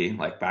want to be.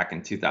 Like back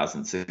in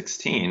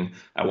 2016,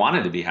 I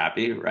wanted to be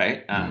happy,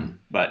 right?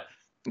 But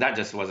that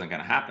just wasn't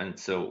going to happen.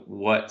 So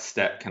what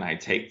step can I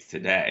take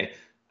today?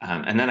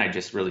 And then I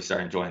just really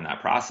started enjoying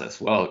that process.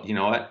 Well, you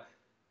know what?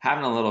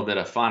 Having a little bit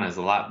of fun is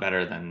a lot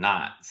better than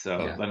not.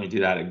 So let me do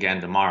that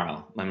again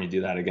tomorrow. Let me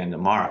do that again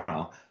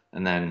tomorrow.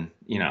 And then,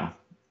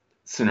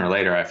 sooner or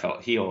later I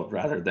felt healed,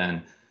 rather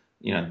than,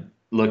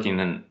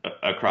 looking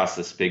across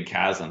this big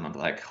chasm of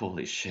like,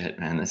 holy shit,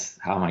 man,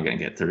 how am I going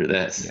to get through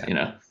this?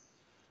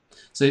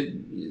 So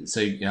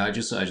I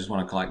just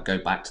want to like go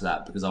back to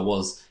that, because it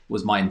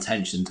was my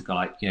intention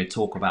to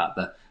talk about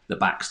the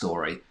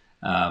backstory.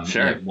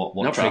 Sure.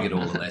 What triggered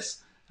all of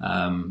this.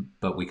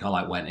 But we kind of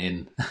like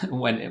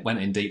went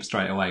in deep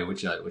straight away,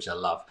 which I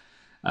love.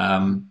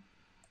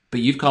 But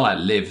you've kind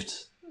of like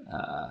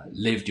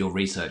lived your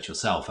research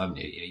yourself, haven't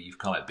you? You've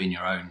kind of like been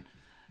your own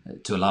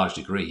to a large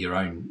degree, your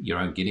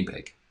own guinea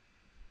pig.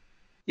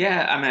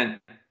 Yeah, I mean,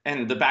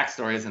 and the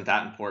backstory isn't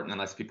that important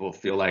unless people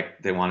feel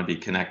like they want to be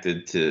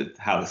connected to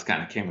how this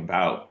kind of came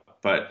about.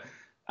 But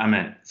I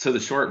mean, so the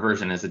short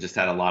version is it just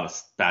had a lot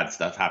of bad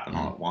stuff happen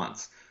all at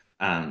once.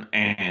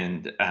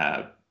 And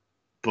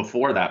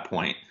before that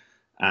point,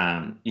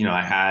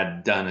 I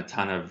had done a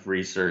ton of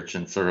research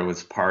and sort of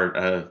was part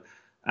of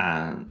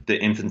the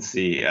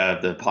infancy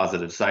of the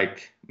positive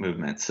psych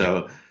movement.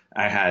 So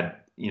I had,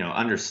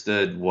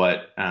 understood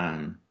what,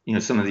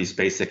 some of these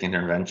basic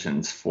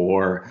interventions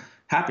for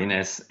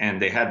happiness,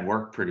 and they had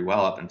worked pretty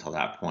well up until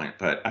that point.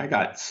 But I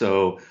got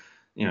so,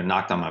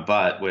 knocked on my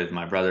butt with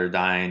my brother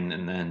dying,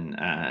 and then,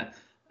 I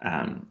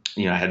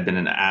had been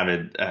an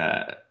avid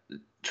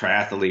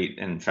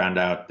triathlete and found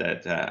out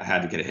that I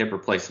had to get a hip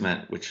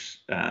replacement, which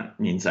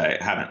means I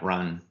haven't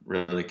run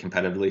really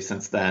competitively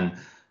since then.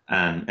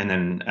 And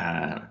then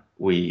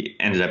we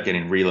ended up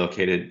getting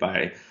relocated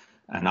by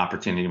an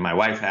opportunity my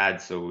wife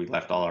had. So we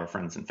left all our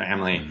friends and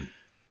family.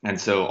 And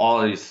so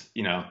all these,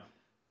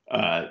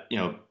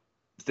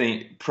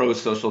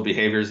 pro-social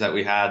behaviors that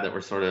we had that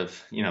were sort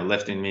of,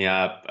 lifting me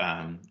up,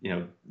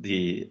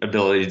 the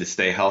ability to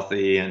stay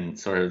healthy and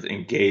sort of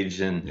engage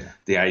in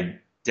the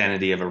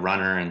identity of a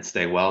runner and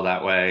stay well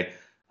that way.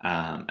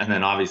 And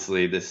then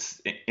obviously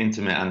this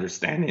intimate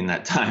understanding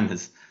that time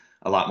is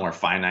a lot more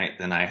finite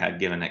than I had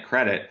given it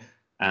credit.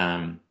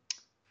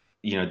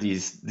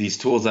 These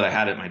tools that I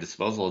had at my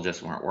disposal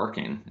just weren't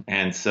working.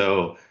 And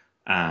so,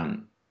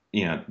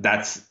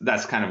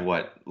 that's kind of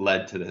what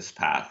led to this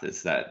path,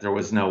 is that there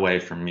was no way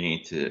for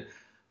me to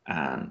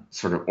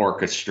sort of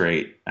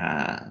orchestrate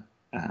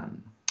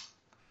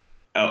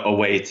a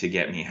way to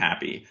get me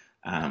happy.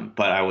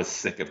 But I was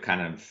sick of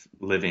kind of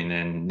living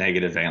in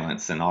negative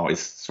valence and always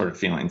sort of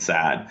feeling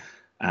sad.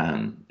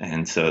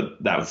 And so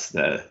that was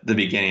the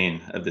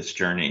beginning of this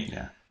journey.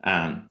 Yeah.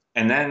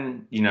 And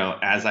then,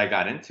 as I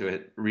got into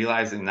it,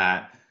 realizing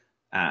that,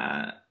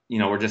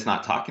 we're just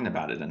not talking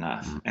about it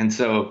enough. And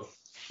so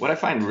what I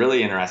find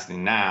really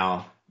interesting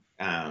now,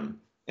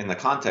 in the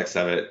context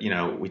of it,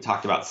 we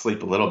talked about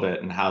sleep a little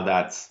bit and how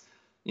that's,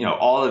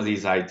 all of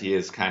these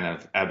ideas kind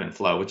of ebb and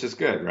flow, which is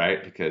good,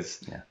 right?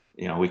 Because,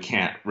 we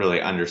can't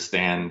really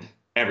understand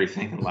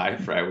everything in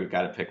life, right? We've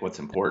got to pick what's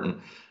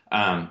important.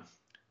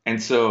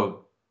 And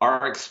so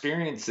our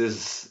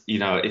experiences,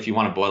 if you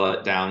want to boil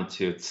it down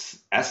to its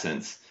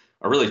essence,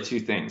 are really two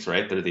things,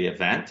 right? They're the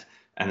event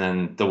and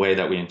then the way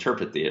that we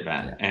interpret the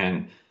event. Yeah.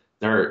 And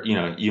there,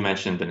 you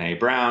mentioned Brené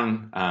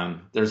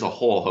Brown. There's a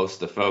whole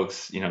host of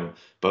folks,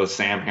 both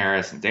Sam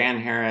Harris and Dan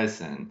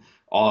Harris and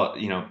all,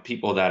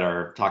 people that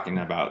are talking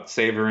about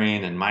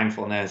savoring and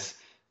mindfulness.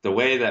 The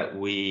way that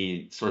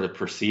we sort of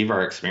perceive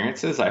our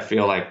experiences, I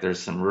feel like there's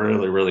some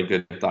really, really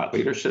good thought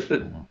leadership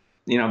that,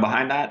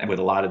 behind that, and with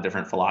a lot of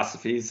different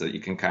philosophies that you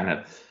can kind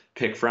of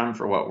pick from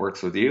for what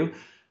works with you.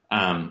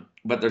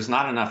 But there's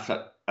not enough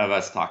of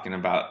us talking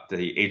about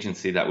the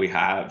agency that we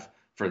have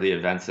for the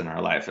events in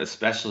our life,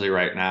 especially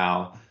right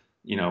now,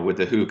 with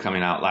the WHO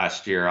coming out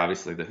last year.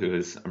 Obviously, the WHO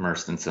is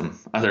immersed in some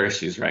other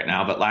issues right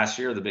now. But last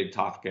year, the big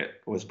topic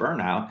was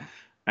burnout.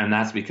 And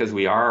that's because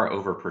we are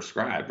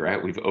overprescribed,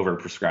 right? We've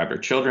overprescribed our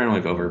children.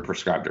 We've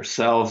overprescribed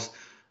ourselves.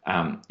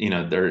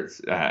 There's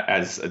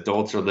as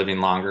adults are living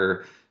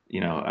longer,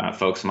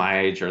 folks my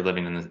age are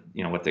living in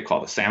the, what they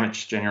call the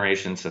sandwich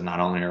generation. So not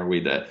only are we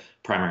the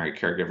primary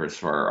caregivers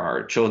for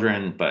our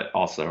children, but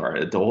also our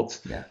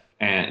adults. Yeah.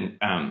 And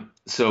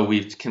so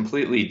we've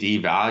completely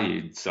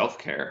devalued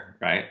self-care,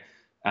 right?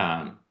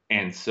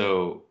 And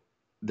so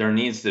there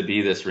needs to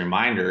be this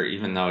reminder,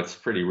 even though it's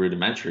pretty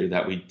rudimentary,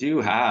 that we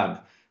do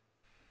have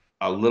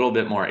a little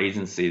bit more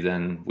agency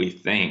than we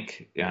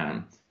think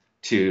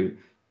to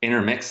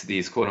intermix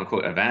these quote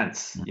unquote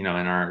events, in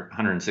our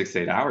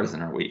 168 hours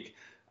in our week.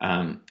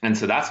 And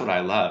so that's what I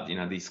love,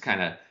 these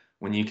kind of,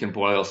 when you can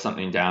boil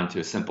something down to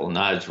a simple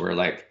nudge where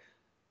like,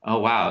 oh,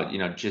 wow,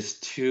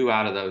 just 2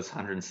 out of those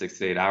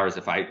 168 hours,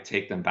 if I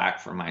take them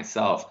back for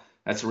myself,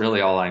 that's really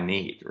all I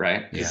need,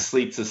 right? Because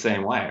sleep's the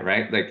same way,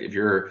 right? Like if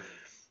you're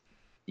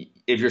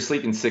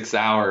sleeping 6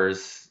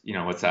 hours,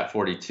 what's that,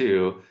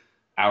 42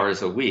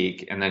 hours a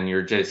week, and then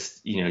you're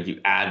just,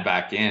 you add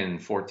back in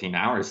 14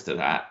 hours to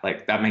that,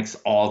 like that makes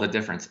all the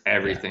difference.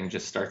 Everything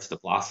just starts to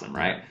blossom,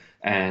 right?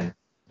 And,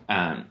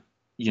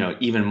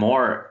 even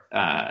more,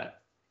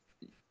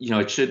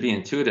 it should be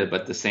intuitive,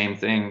 but the same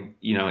thing,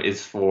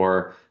 is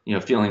for,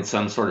 feeling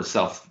some sort of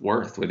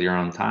self-worth with your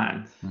own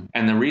time. Mm-hmm.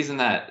 And the reason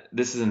that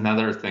this is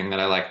another thing that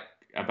I like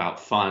about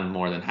fun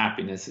more than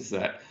happiness is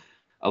that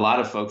a lot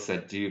of folks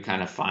that do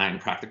kind of find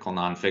practical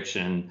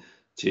nonfiction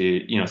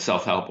to,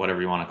 self-help,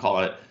 whatever you want to call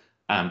it,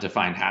 to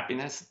find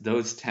happiness,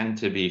 those tend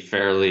to be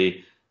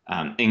fairly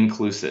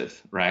inclusive,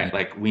 right? Mm-hmm.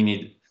 Like we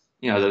need,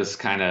 those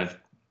kind of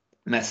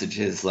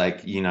messages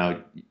like,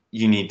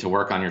 you need to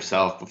work on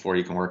yourself before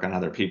you can work on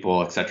other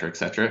people, et cetera, et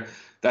cetera.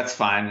 That's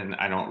fine. And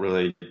I don't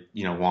really,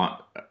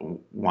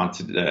 want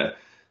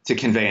to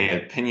convey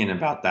an opinion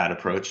about that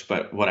approach.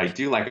 But what I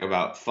do like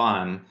about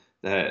fun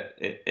that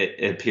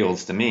it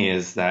appeals to me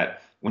is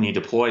that when you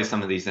deploy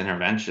some of these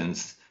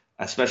interventions,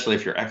 especially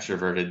if you're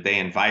extroverted, they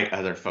invite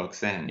other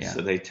folks in. Yeah.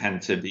 So they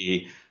tend to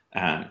be,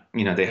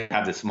 they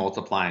have this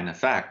multiplying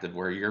effect of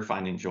where you're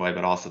finding joy,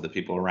 but also the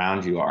people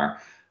around you are,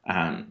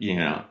 and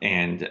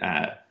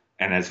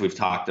as we've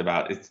talked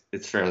about,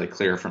 it's fairly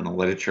clear from the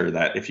literature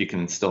that if you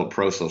can instill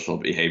pro-social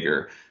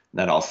behavior,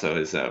 that also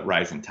is a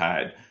rising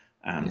tide.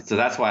 So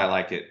that's why I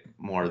like it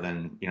more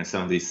than,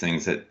 some of these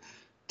things that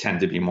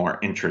tend to be more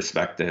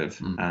introspective,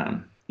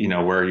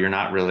 where you're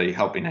not really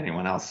helping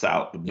anyone else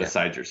out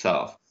besides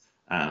yourself.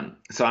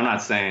 So I'm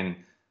not saying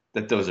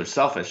that those are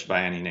selfish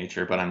by any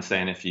nature, but I'm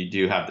saying if you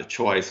do have the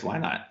choice, why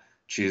not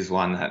choose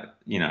one that,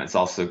 it's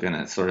also going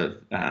to sort of,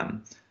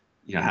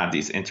 have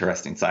these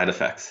interesting side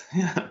effects.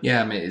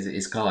 Yeah, I mean,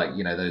 it's kind of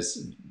like,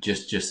 those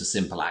just a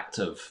simple act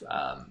of,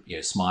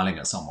 smiling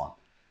at someone.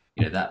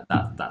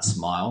 That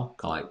smile,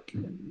 kind of like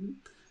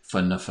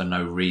for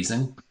no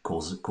reason,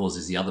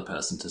 causes the other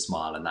person to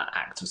smile, and that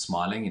act of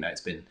smiling,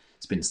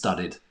 it's been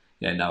studied,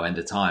 no end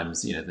of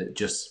times, that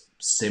just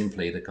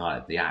simply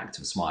the act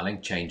of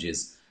smiling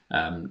changes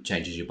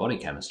your body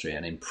chemistry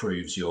and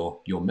improves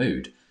your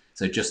mood.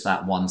 So just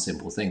that one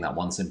simple thing, that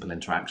one simple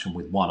interaction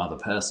with one other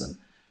person,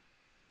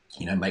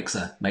 makes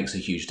a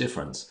huge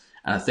difference.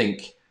 And I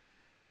think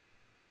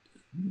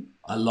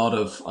a lot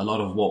of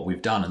what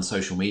we've done, and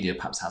social media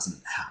perhaps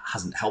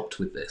hasn't helped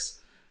with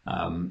this,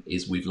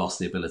 is we've lost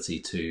the ability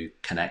to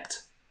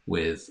connect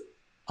with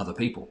other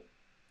people.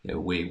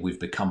 We've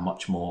become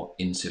much more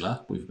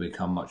insular. We've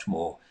become much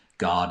more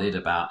guarded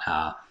about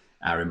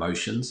our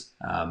emotions,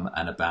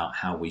 and about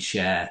how we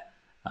share,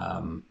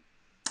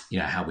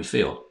 how we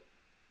feel.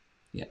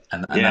 Yeah,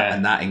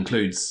 and that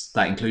includes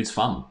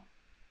fun.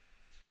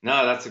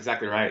 No, that's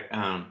exactly right.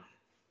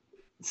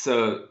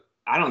 So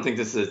I don't think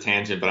this is a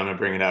tangent, but I'm going to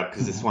bring it up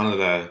because it's one of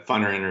the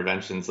funner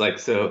interventions.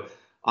 So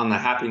on the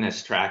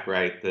happiness track,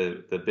 right,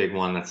 the big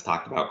one that's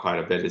talked about quite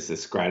a bit is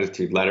this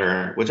gratitude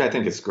letter, which I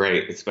think is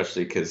great,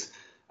 especially because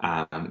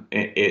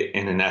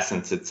in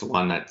essence, it's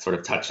one that sort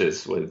of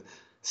touches with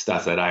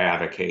stuff that I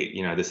advocate,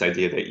 this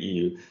idea that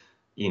you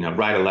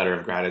write a letter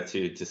of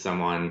gratitude to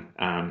someone,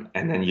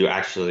 and then you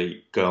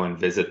actually go and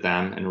visit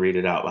them and read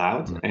it out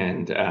loud.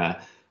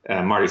 Mm-hmm.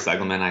 And Marty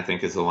Seligman, I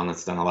think, is the one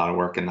that's done a lot of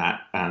work in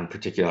that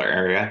particular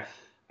area.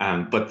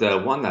 But the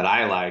one that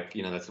I like,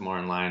 that's more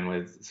in line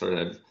with sort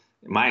of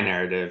my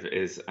narrative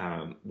is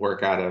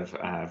work out of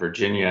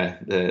Virginia,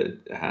 the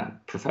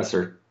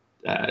Professor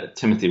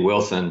Timothy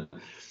Wilson,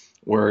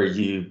 where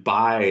you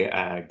buy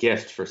a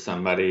gift for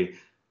somebody,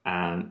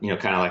 kind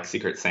of like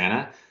Secret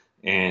Santa,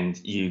 and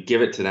you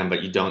give it to them,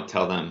 but you don't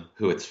tell them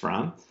who it's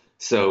from.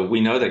 So we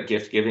know that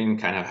gift giving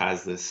kind of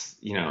has this,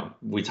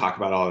 we talk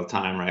about all the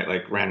time, right?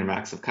 Like random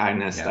acts of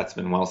kindness, that's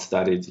been well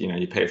studied.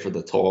 You pay for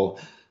the toll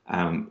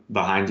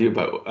behind you.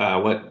 But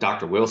what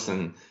Dr.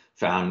 Wilson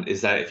found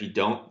is that if you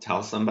don't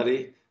tell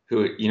somebody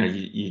who,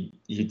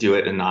 you do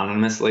it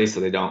anonymously so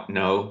they don't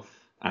know.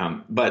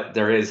 But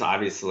there is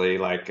obviously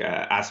like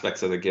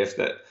aspects of the gift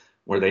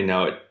where they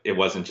know it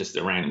wasn't just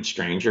a random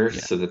stranger,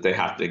 so that they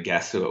have to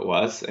guess who it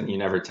was, and you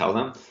never tell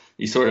them.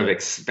 You sort of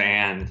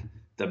expand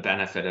the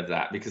benefit of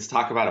that, because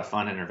talk about a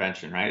fun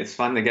intervention, right? It's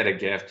fun to get a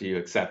gift, you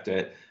accept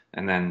it,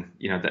 and then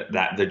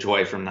that the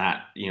joy from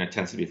that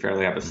tends to be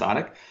fairly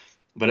episodic. Mm-hmm.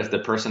 But if the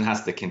person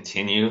has to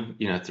continue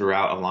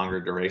throughout a longer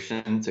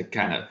duration to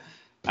kind of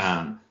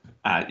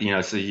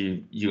so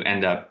you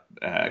end up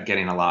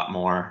getting a lot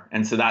more.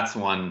 And so that's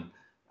one.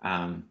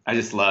 I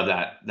just love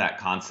that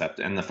concept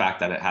and the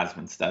fact that it has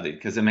been studied,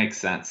 because it makes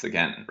sense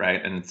again,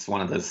 right? And it's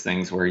one of those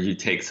things where you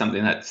take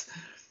something that's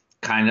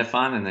kind of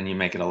fun and then you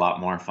make it a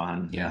lot more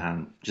fun.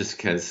 Yeah. Just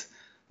because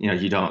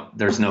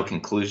there's no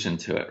conclusion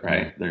to it,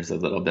 right? Mm-hmm. There's a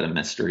little bit of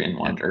mystery and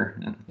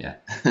wonder. Yeah.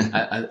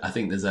 I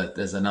think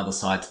there's another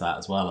side to that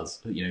as well,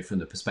 as from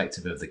the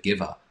perspective of the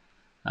giver.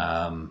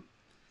 There's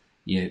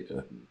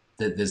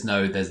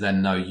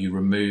you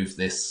remove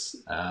this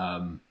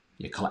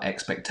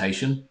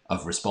expectation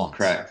of response.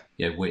 Correct.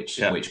 Which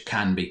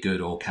can be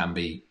good or can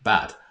be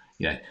bad.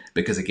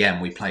 Because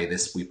again, we play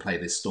this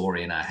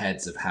story in our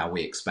heads of how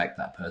we expect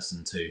that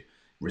person to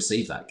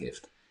receive that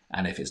gift,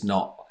 and if it's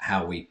not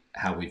how we've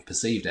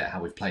perceived it, how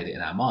we've played it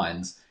in our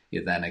minds,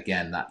 then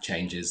again that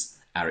changes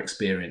our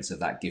experience of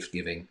that gift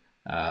giving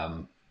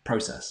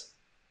process.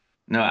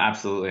 No,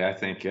 absolutely. I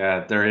think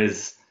there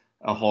is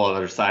a whole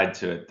other side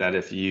to it, that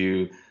if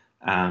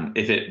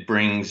it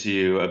brings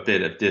you a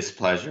bit of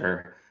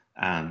displeasure,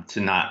 to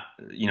not,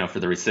 for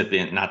the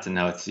recipient not to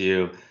know it's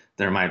you,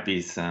 there might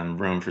be some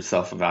room for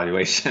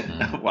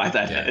self-evaluation of why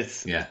that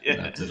is. Yeah,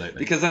 absolutely.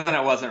 Because then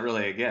it wasn't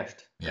really a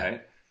gift,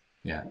 right?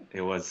 Yeah. It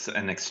was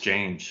an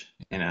exchange,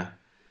 I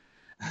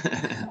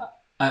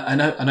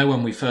know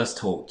when we first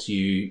talked,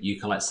 you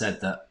Colette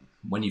said that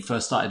when you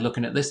first started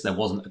looking at this, there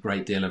wasn't a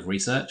great deal of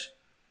research.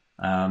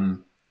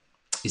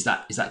 Is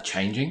that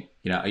changing?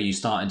 Are you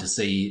starting to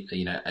see,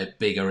 a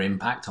bigger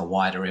impact, a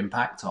wider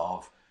impact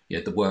of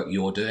the work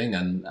you're doing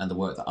and the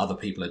work that other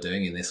people are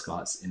doing in a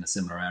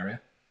similar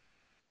area?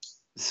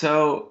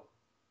 So,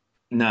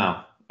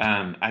 no,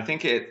 I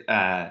think it,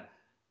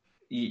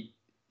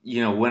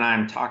 when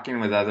I'm talking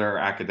with other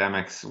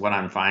academics, what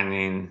I'm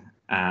finding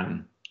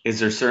is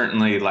there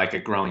certainly like a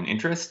growing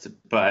interest,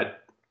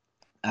 but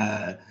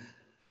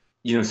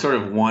sort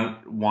of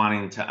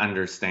wanting to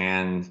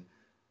understand,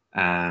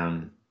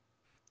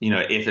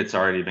 if it's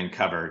already been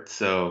covered.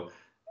 So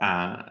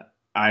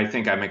I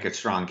think I make a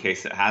strong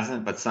case it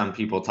hasn't, but some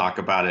people talk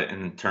about it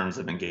in terms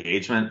of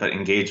engagement, but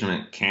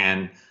engagement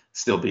can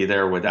still be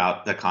there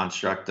without the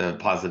construct of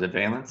positive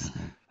valence.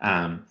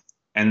 And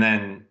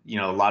then,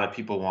 a lot of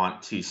people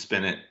want to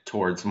spin it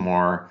towards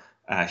more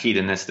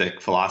hedonistic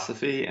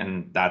philosophy,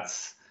 and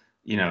that's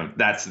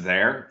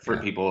there for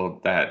people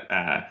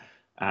that,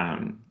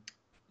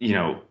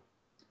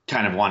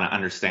 kind of want to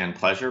understand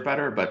pleasure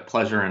better, but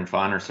pleasure and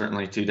fun are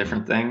certainly two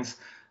different things.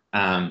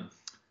 And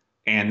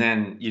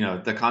then,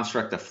 the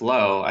construct of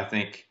flow, I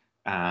think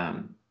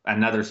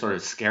another sort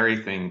of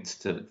scary thing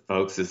to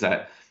folks is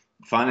that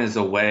fun is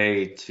a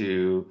way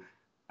to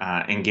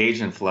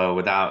engage in flow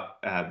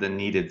without the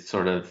needed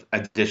sort of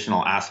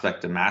additional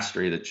aspect of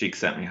mastery that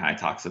Csikszentmihalyi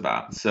talks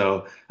about.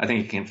 So I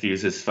think it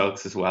confuses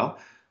folks as well.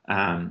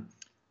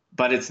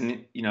 But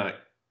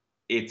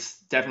it's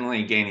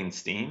definitely gaining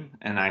steam.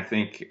 And I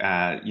think,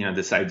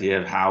 this idea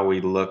of how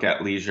we look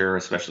at leisure,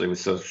 especially with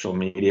social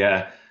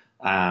media,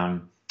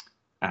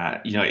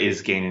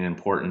 is gaining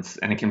importance,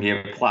 and it can be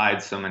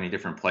applied so many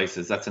different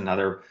places. That's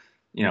another,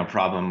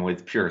 problem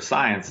with pure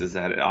science, is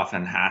that it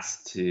often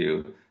has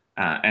to,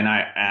 and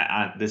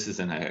I this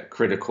isn't a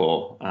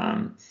critical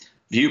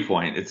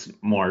viewpoint. It's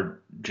more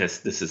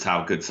just, this is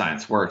how good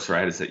science works,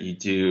 right? Is that you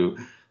do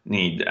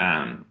need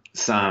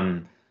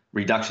some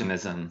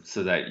reductionism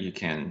so that you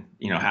can,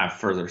 have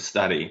further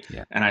study.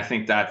 Yeah. And I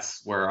think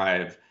that's where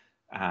I've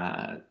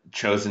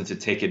chosen to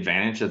take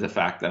advantage of the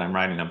fact that I'm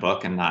writing a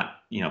book and not,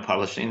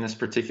 publishing this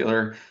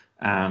particular,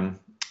 thought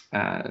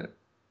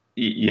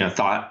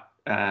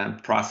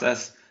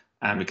process,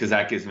 because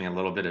that gives me a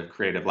little bit of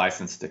creative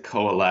license to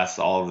coalesce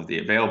all of the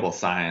available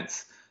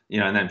science,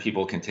 and then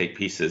people can take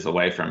pieces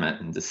away from it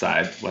and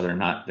decide whether or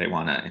not they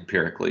want to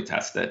empirically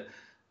test it.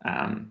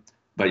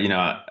 But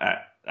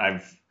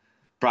I've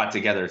brought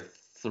together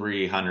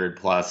 300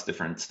 plus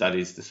different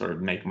studies to sort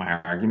of make my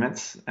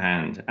arguments,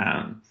 and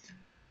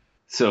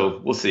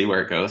so we'll see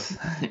where it goes.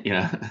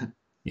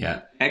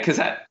 Yeah. And because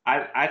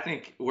I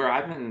think where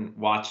I've been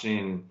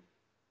watching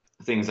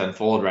things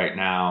unfold right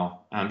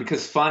now,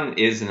 because fun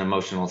is an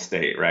emotional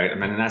state, right? I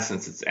mean, in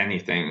essence, it's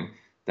anything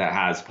that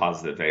has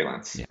positive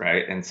valence, yeah.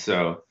 Right? And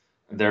so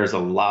there's a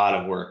lot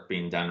of work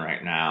being done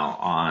right now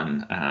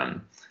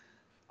on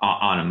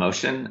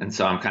emotion, and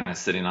so I'm kind of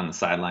sitting on the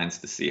sidelines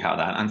to see how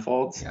that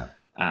unfolds. Yeah.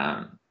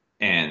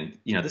 And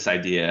this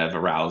idea of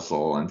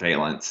arousal and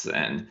valence,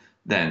 and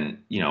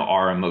then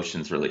are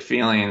emotions really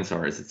feelings,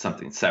 or is it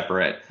something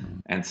separate? Mm-hmm.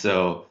 And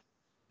so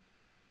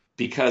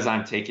because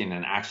I'm taking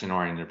an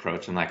action-oriented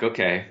approach, I'm like,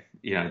 okay,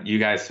 you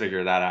guys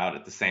figure that out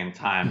at the same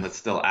time. Let's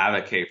still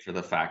advocate for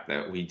the fact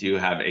that we do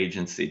have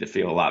agency to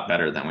feel a lot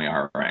better than we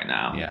are right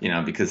now.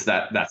 Yeah. Because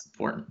that's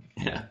important.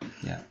 Yeah.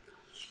 Yeah.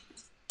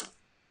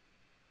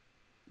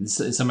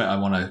 It's something I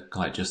want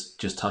to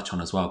just touch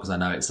on as well, because I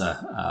know it's I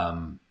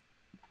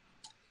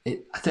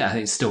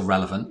think it's still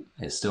relevant.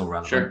 It's still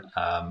relevant. Sure.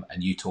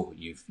 And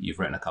you've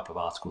written a couple of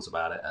articles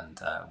about it,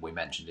 and we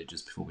mentioned it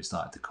just before we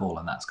started the call,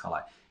 and that's kind of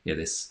like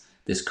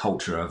this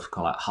culture of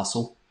kind of like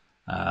hustle,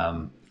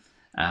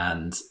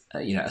 and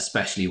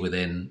especially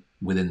within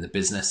the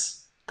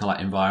business kind of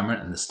like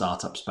environment and the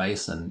startup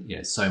space,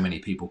 and so many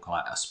people kind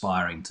of like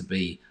aspiring to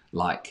be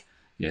like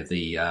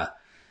the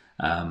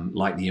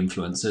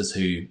influencers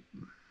who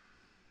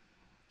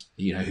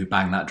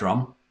bang that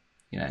drum.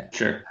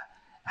 Sure.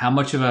 How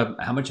much of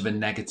a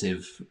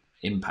negative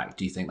impact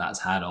do you think that's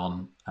had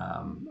on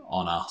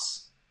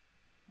us?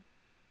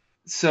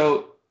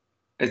 So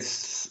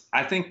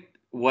I think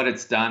what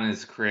it's done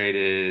is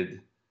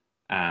created,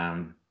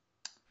 sort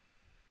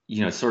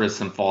of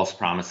some false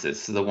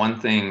promises. So the one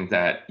thing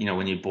that,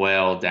 when you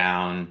boil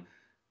down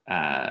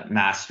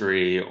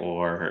mastery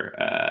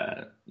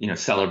or,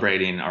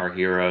 celebrating our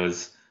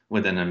heroes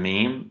within a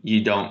meme,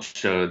 you don't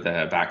show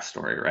the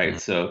backstory, right? Mm-hmm.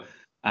 So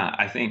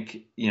I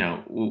think,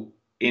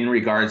 in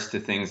regards to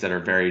things that are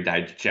very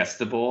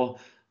digestible,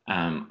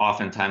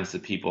 oftentimes the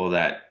people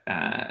that,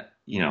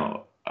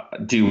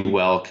 do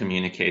well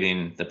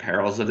communicating the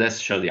perils of this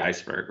show the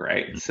iceberg,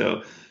 right? Mm-hmm.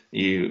 So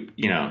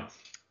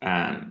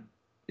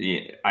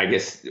I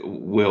guess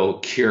we'll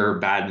cure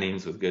bad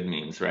memes with good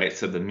memes, right?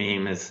 So the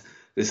meme is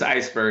this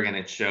iceberg, and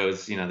it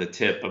shows, the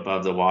tip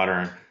above the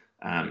water,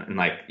 and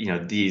like,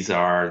 these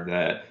are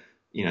the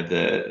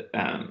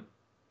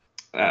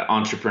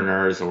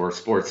entrepreneurs or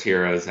sports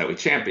heroes that we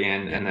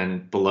champion, and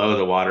then below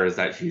the water is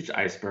that huge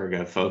iceberg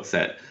of folks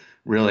that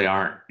really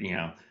aren't,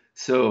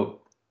 so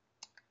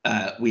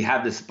we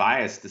have this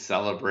bias to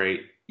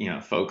celebrate,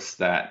 folks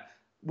that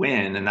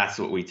win, and that's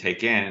what we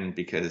take in,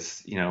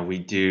 because we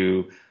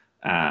do,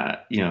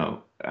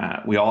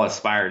 we all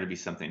aspire to be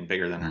something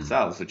bigger than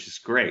ourselves, which is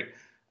great,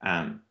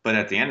 but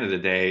at the end of the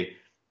day,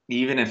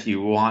 even if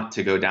you want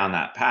to go down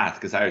that path,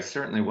 because I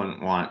certainly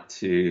wouldn't want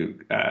to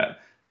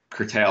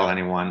curtail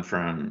anyone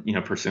from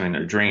pursuing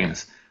their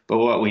dreams, But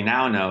what we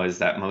now know is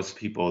that most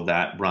people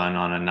that run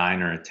on a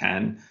 9 or a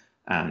 10,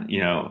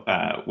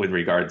 with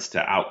regards to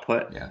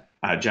output,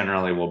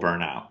 generally will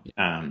burn out.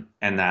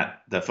 And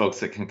that the folks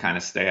that can kind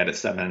of stay at a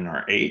 7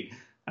 or 8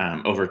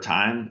 over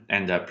time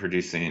end up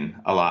producing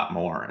a lot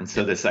more. And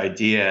so this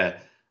idea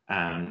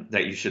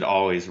that you should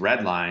always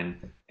redline,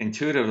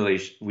 intuitively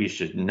we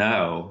should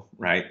know,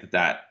 right,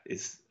 that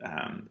is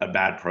a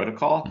bad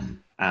protocol.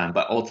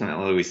 But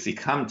ultimately we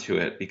succumb to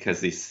it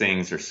because these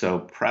things are so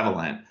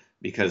prevalent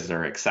because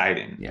they're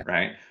exciting,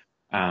 right?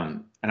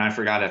 And I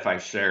forgot if I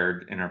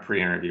shared in our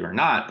pre-interview or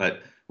not,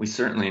 but we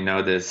certainly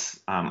know this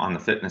on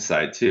the fitness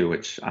side too,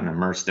 which I'm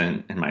immersed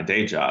in my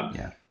day job.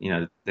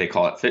 They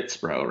call it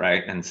Fitspro,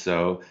 right? And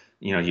so,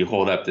 you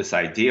hold up this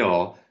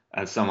ideal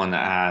of someone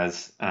that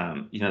has,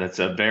 that's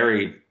a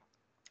very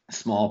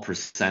small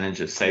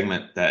percentage of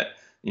segment that,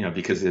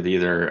 because of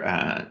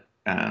either,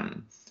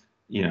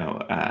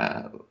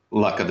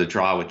 luck of the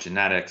draw with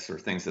genetics or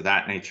things of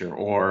that nature,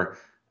 or,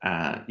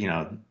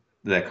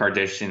 the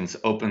Kardashians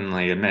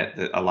openly admit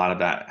that a lot of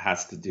that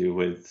has to do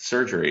with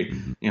surgery,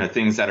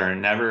 things that are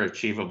never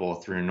achievable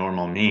through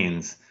normal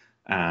means.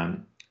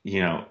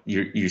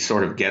 You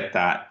sort of get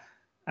that,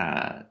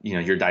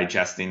 you're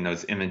digesting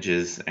those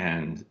images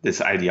and this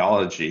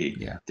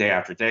ideology day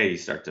after day, you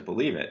start to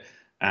believe it.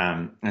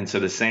 And so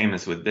the same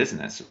is with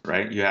business,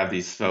 right? You have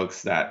these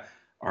folks that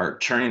are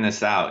churning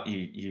this out.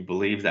 You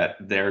believe that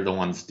they're the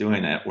ones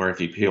doing it, where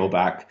if you peel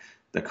back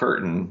the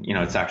curtain,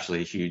 it's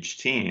actually a huge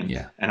team.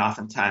 And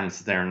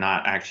oftentimes they're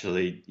not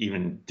actually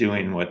even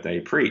doing what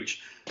they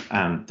preach.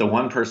 The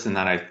one person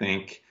that I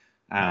think,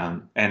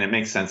 and it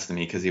makes sense to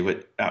me because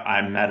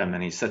I met him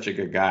and he's such a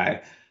good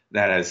guy,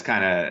 that has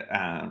kind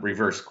of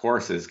reversed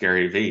courses,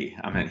 Gary Vee.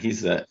 I mean,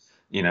 he's I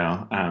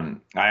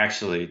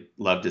actually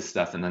loved his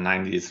stuff in the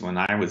 90s when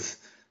I was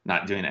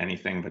not doing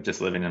anything but just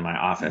living in my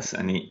office.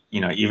 And he,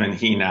 even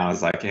he now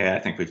is like, hey, I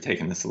think we've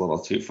taken this a little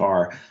too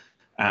far.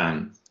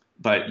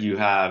 But you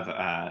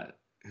have,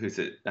 who's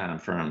it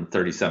from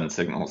 37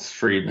 Signals,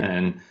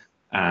 Friedman.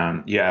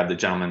 You have the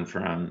gentleman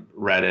from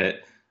Reddit.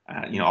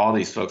 All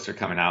these folks are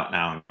coming out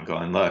now and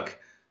going, look,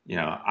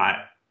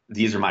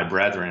 these are my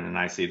brethren, and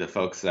I see the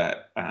folks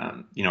that,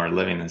 are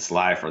living this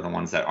life are the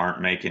ones that aren't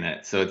making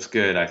it. So it's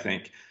good, I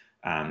think,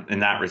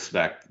 in that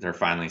respect, there are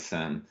finally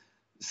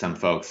some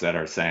folks that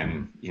are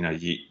saying,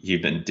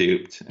 you've been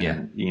duped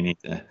and you need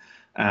to,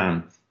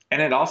 and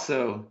it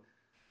also,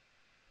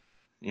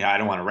 I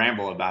don't want to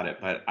ramble about it,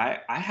 but I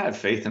have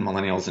faith in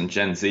millennials and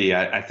Gen Z.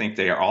 I think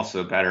they are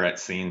also better at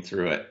seeing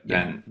through it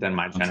than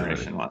my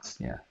generation was.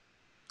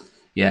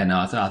 No,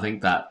 I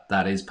think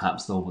that is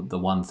perhaps the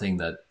one thing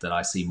that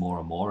I see more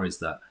and more is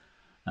that,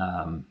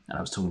 and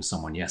I was talking to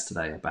someone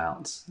yesterday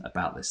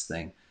about this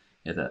thing,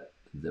 that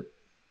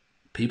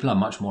people are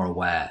much more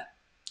aware.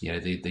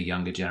 The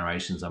younger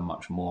generations are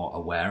much more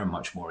aware and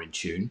much more in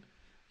tune,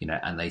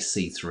 and they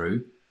see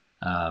through,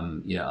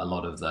 a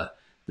lot of the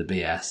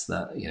BS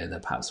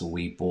that perhaps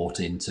we bought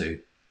into,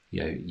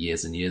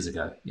 years and years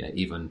ago.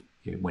 Even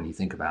when you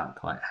think about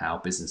like how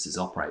businesses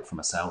operate from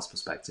a sales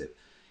perspective,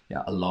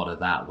 a lot of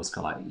that was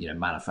kind of like,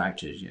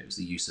 manufacturers. It was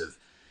the use of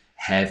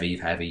heavy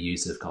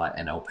use of kind of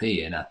like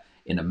NLP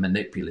in a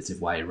manipulative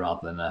way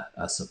rather than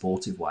a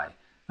supportive way.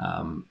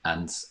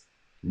 And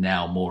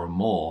now more and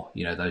more,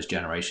 those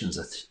generations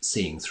are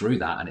seeing through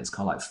that, and it's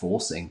kind of like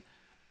forcing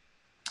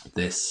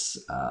this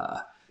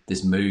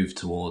move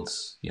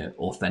towards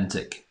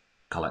authentic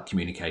kind of like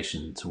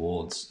communication,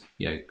 towards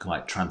kind of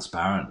like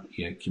transparent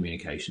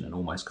communication, and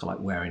almost kind of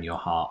like wearing your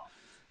heart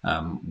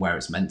where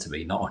it's meant to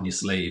be, not on your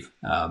sleeve,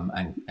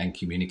 and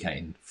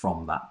communicating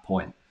from that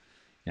point.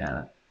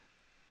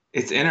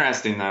 It's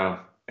interesting though,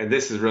 and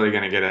this is really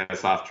going to get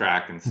us off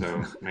track, and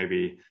so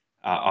maybe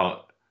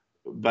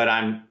but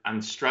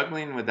I'm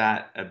struggling with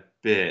that a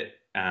bit,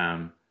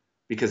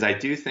 because I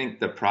do think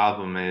the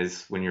problem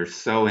is when you're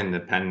so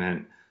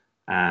independent,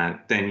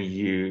 then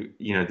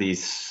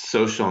these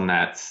social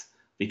nets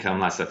become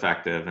less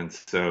effective. And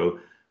so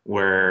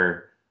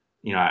where,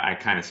 I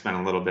kind of spent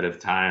a little bit of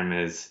time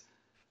is,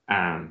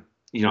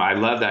 I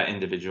love that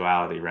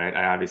individuality, right?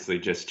 I obviously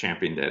just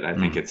championed it. I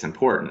think it's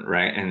important,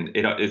 right? And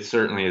it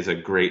certainly is a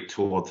great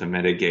tool to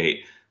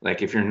mitigate.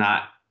 Like if you're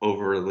not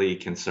overly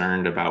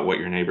concerned about what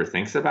your neighbor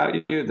thinks about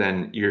you,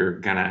 then you're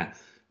gonna,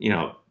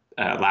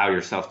 allow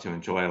yourself to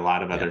enjoy a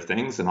lot of other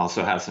things, and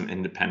also have some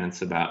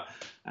independence about,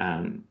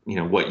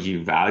 what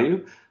you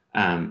value.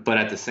 But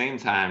at the same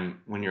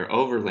time, when you're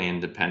overly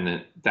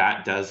independent,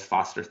 that does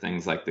foster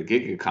things like the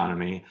gig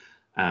economy,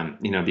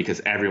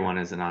 because everyone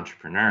is an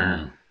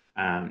entrepreneur.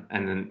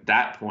 And then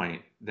that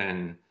point,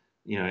 then,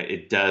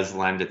 it does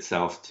lend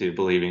itself to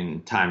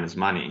believing time is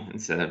money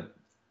instead of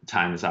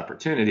time is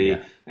opportunity.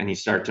 And you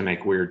start to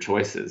make weird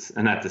choices.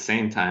 And at the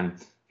same time,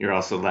 you're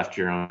also left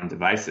to your own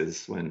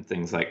devices when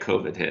things like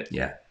COVID hit.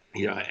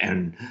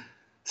 And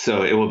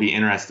so it will be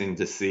interesting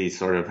to see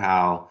sort of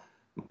how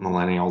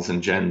millennials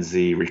and Gen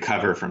Z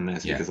recover from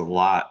this, because a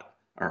lot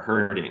are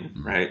hurting,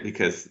 right?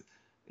 Because,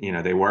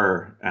 they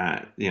were,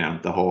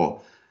 the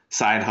whole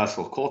side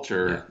hustle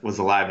culture was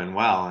alive and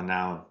well. And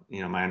now,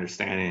 my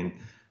understanding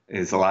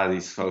is a lot of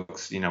these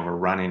folks, were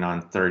running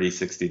on 30,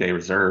 60-day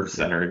reserves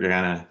that are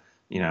gonna,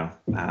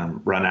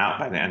 run out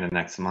by the end of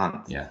next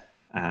month. Yeah.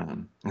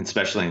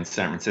 Especially in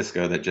San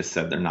Francisco, that just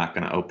said they're not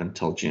going to open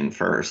till June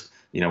 1st,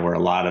 where a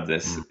lot of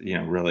this,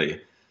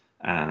 really,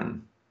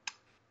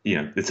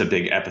 it's a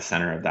big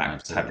epicenter of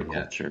that type of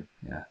culture.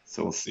 Yeah.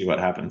 So we'll see what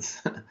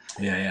happens.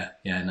 Yeah.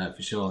 No,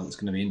 for sure. It's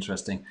going to be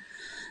interesting.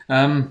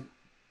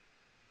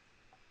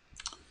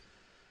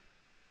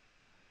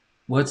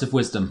 Words of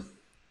wisdom.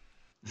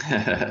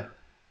 In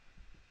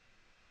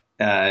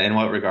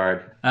what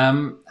regard?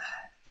 I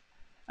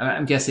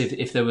guess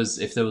if there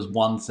was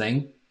one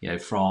thing,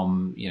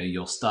 from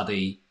your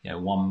study,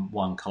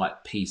 one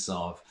collect piece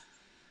of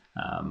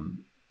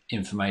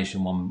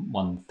information,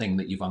 one thing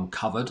that you've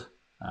uncovered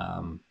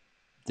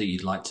that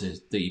you'd want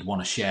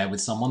to share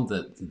with someone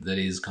that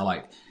is kind of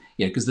like,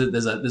 because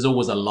there's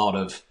always a lot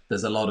of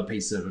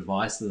pieces of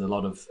advice, there's a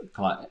lot of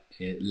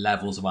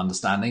levels of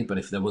understanding, but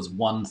if there was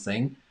one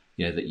thing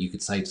that you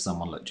could say to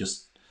someone, look,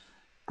 just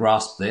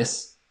grasp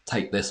this,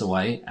 take this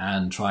away,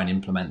 and try and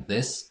implement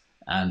this,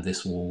 and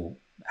this will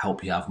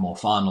help you have more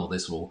fun, or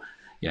this will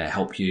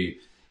help you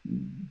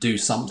do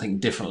something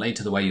differently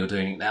to the way you're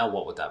doing it now,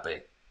 what would that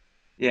be?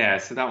 Yeah,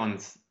 so that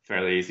one's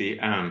fairly easy.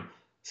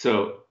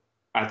 So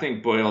I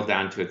think boiled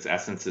down to its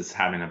essence is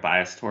having a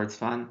bias towards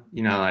fun,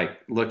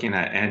 like looking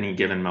at any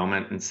given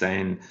moment and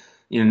saying,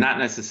 not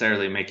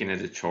necessarily making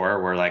it a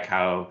chore where like,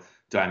 how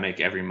do I make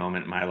every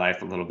moment in my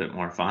life a little bit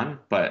more fun?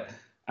 But,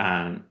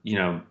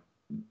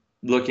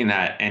 looking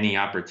at any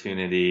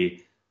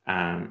opportunity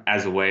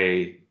as a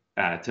way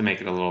to make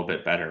it a little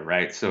bit better,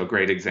 right? So a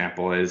great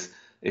example is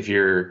if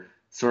you're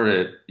sort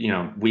of,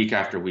 week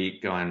after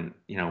week going,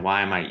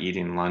 why am I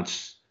eating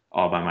lunch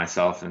all by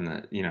myself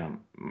in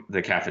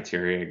the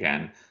cafeteria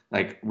again?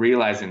 Like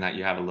realizing that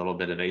you have a little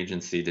bit of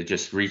agency to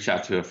just reach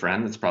out to a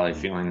friend that's probably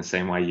feeling the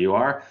same way you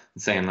are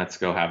and saying, let's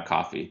go have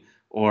coffee.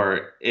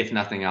 Or if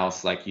nothing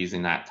else, like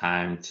using that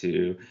time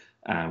to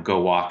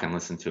go walk and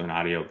listen to an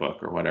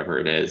audiobook or whatever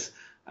it is.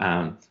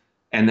 And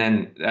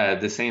then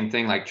the same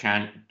thing, like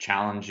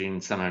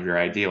challenging some of your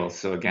ideals.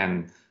 So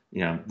again,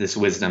 this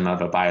wisdom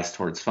of a bias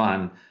towards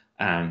fun.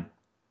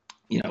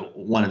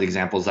 One of the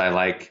examples I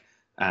like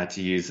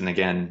to use, and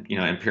again,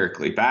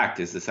 empirically backed,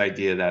 is this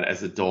idea that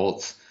as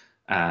adults,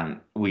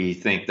 we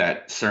think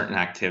that certain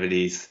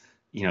activities,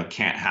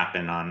 can't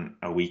happen on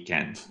a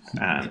weekend,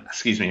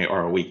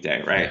 or a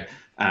weekday, right?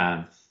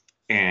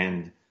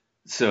 And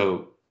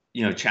so,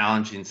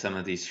 challenging some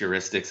of these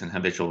heuristics and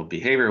habitual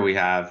behavior we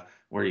have,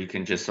 where you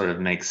can just sort of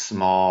make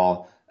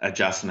small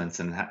adjustments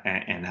and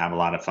have a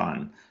lot of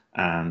fun.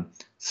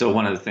 So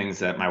one of the things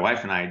that my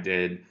wife and I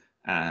did,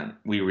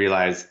 we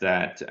realized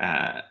that,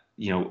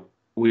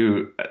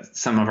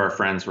 some of our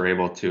friends were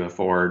able to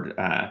afford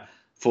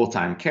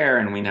full-time care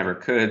and we never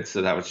could.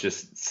 So that was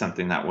just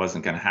something that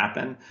wasn't going to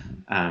happen.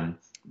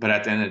 But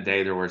at the end of the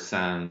day, there were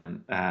some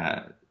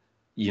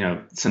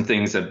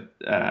things of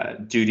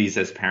duties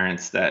as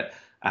parents that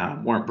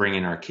weren't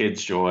bringing our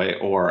kids joy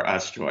or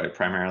us joy,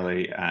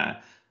 primarily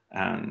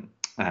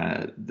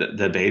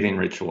the bathing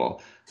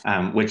ritual,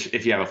 which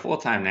if you have a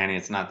full-time nanny,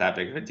 it's not that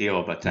big of a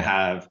deal, but to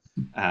have,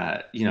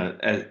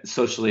 a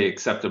socially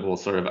acceptable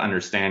sort of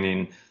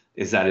understanding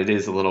is that it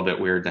is a little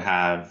bit weird to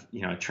have,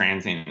 a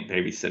transient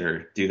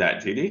babysitter do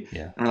that duty.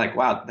 Yeah. And we're like,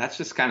 wow, that's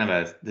just kind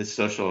of this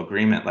social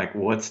agreement. Like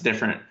what's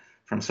different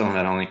from someone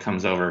that only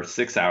comes over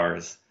 6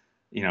 hours,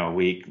 a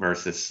week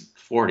versus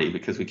 40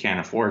 because we can't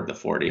afford the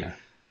 40. Yeah.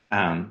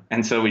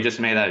 And so we just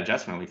made that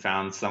adjustment. We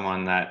found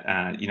someone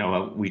that,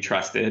 we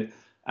trusted,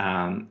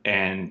 and,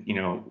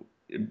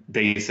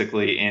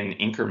 basically in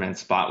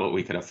increments bought what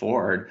we could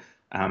afford,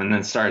 and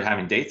then started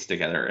having dates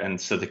together. And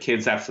so the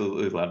kids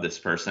absolutely loved this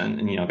person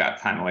and, got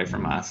time away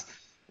from us.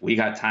 We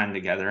got time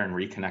together and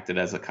reconnected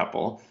as a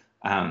couple.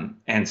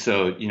 And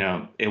so,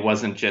 it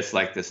wasn't just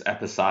like this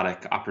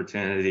episodic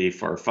opportunity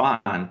for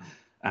fun,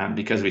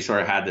 because we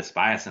sort of had this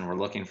bias and we're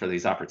looking for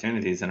these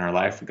opportunities in our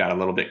life. We got a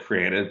little bit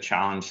creative,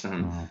 challenged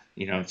some,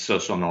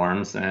 social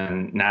norms.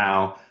 And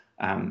now,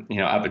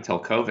 up until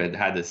COVID,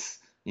 had this,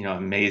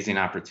 amazing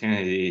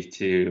opportunity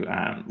to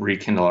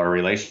rekindle our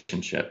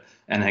relationship.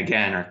 And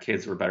again, our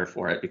kids were better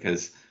for it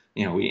because,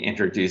 we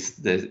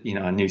introduced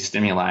a new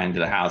stimuli into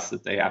the house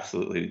that they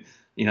absolutely,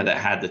 that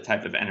had the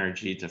type of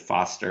energy to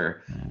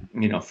foster,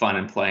 fun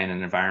and play in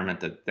an environment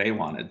that they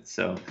wanted.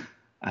 So,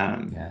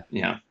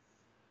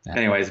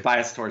 anyways,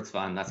 bias towards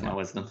fun. That's my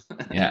wisdom.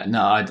 Yeah,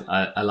 no,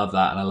 I love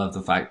that. And I love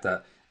the fact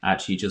that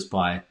actually just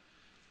by,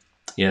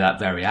 that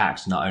very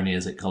act, not only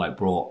has it kind of like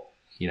brought,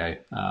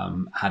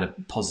 had a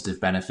positive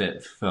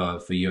benefit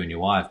for you and your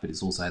wife, but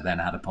it's also then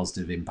had a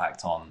positive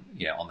impact on,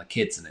 on the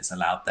kids, and it's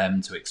allowed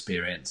them to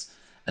experience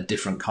a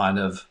different kind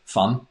of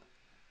fun.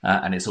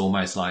 And it's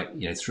almost like,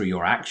 through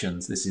your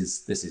actions, this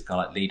is kind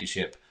of like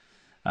leadership,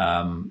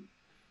 from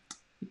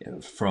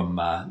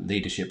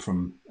leadership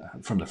from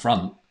the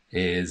front.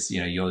 Is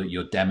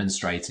you're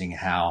demonstrating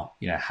how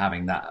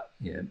having that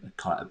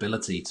kind of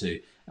ability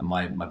to, and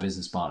my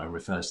business partner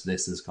refers to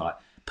this as kind of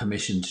like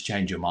permission to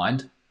change your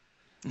mind.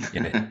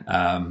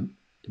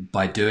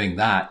 by doing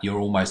that, you're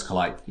almost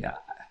kind of like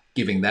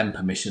giving them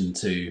permission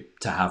to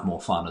have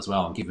more fun as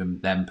well, and giving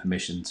them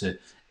permission to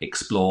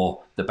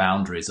explore the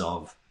boundaries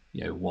of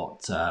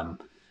what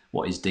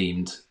is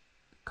deemed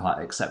kind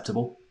of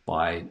acceptable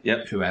by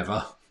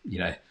whoever.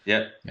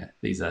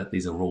 These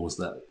are rules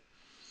that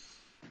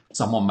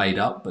someone made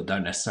up but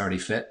don't necessarily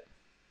fit.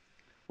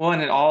 Well,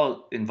 and it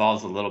all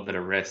involves a little bit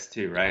of risk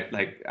too, right?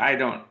 Like I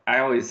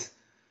always,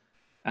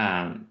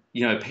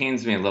 it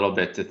pains me a little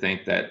bit to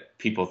think that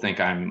people think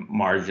I'm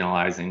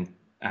marginalizing,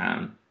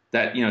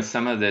 that,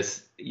 some of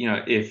this,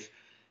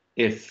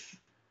 if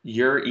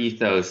your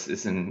ethos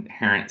is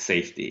inherent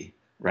safety,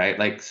 right?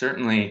 Like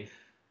certainly,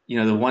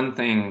 the one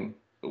thing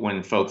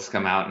when folks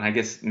come out, and I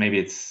guess maybe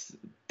it's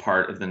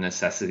part of the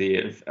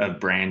necessity of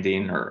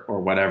branding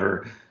or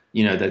whatever,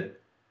 that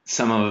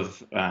some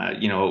of,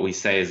 what we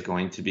say is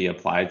going to be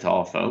applied to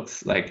all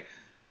folks. Like,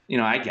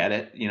 I get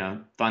it,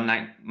 fun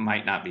night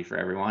might not be for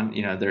everyone.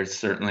 There's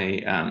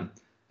certainly, I'm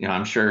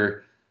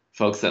sure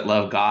folks that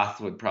love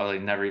goth would probably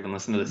never even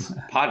listen to this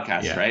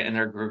podcast, right? And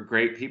they're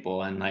great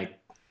people. And like,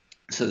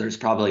 so there's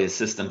probably a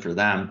system for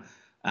them.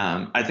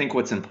 I think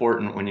what's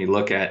important when you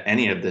look at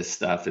any of this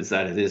stuff is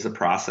that it is a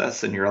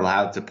process and you're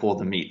allowed to pull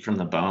the meat from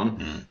the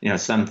bone.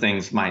 Some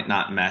things might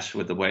not mesh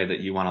with the way that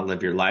you want to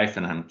live your life.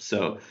 And I'm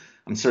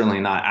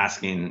certainly not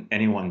asking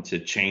anyone to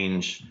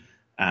change,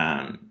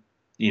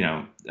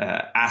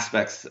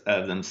 aspects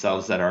of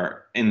themselves that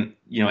are in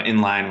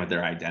line with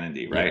their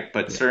identity. Right.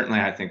 But certainly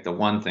I think the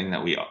one thing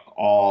that we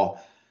all,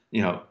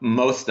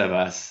 most of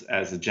us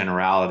as a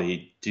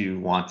generality do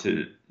want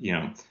to,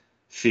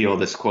 feel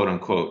this quote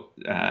unquote,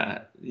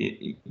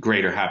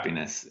 greater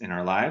happiness in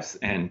our lives,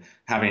 and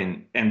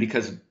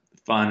because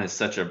fun is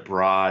such a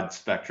broad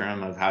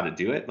spectrum of how to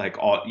do it, like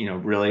all,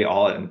 really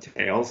all it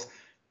entails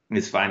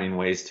is finding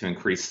ways to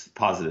increase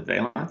positive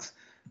valence.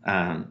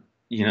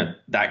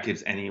 That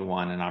gives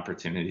anyone an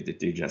opportunity to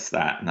do just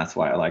that. And that's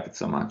why I like it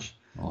so much.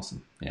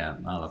 Awesome. Yeah,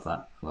 I love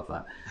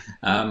that.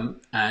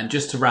 And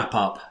just to wrap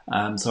up,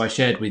 so I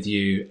shared with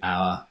you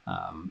our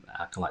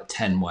like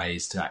 10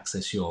 ways to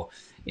access your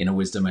inner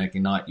wisdom and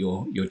ignite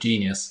your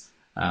genius.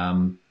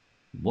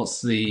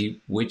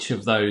 Which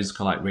of those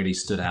kind of like really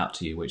stood out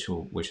to you? Which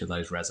of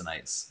those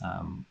resonates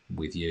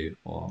with you?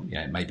 Or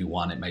it may be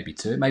one, it may be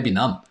two, it may be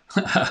none.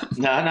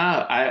 No,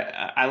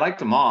 I liked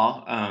them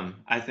all.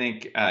 I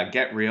think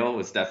Get Real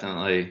was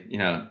definitely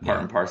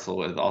part and parcel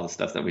with all the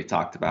stuff that we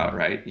talked about,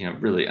 right?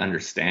 Really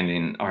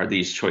understanding, are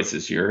these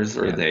choices yours,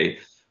 or are they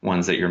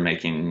ones that you're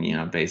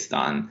making based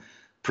on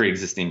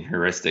pre-existing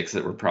heuristics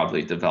that were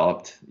probably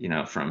developed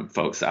from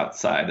folks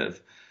outside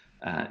of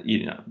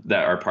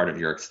that are part of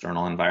your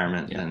external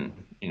environment and,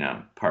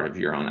 part of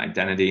your own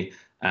identity.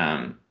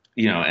 And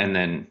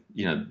then,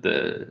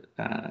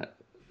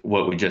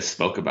 what we just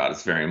spoke about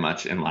is very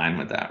much in line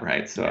with that.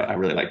 Right. So I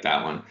really like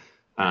that one.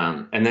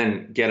 And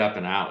then Get Up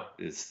and Out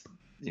is,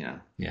 I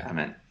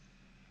mean,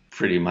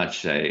 pretty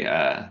much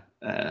a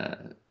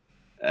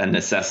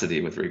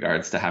necessity with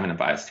regards to having a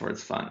bias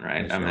towards fun.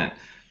 Right. Sure. I mean,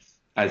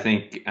 I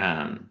think,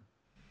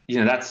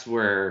 that's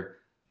where,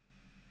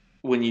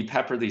 when you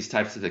pepper these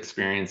types of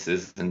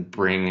experiences and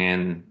bring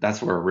in,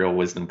 that's where real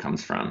wisdom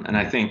comes from. And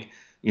I think,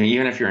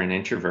 even if you're an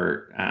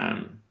introvert,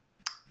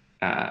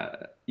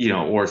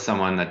 or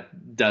someone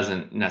that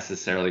doesn't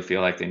necessarily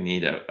feel like they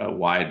need a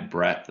wide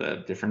breadth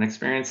of different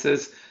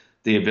experiences,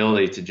 the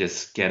ability to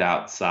just get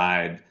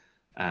outside,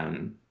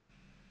 and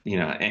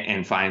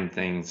find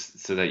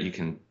things so that you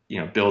can,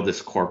 build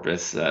this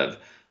corpus of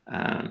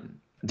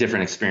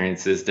different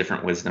experiences,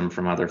 different wisdom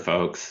from other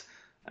folks,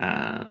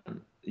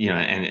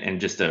 and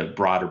just a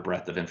broader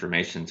breadth of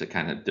information to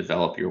kind of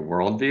develop your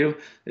worldview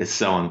is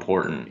so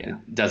important. Yeah.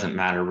 It doesn't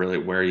matter really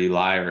where you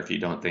lie, or if you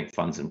don't think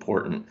fun's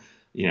important,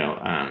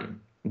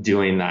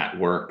 doing that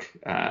work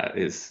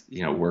is,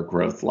 where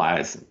growth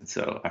lies.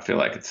 So I feel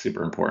like it's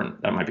super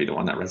important. That might be the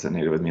one that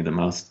resonated with me the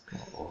most.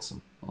 Oh,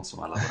 awesome.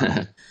 I love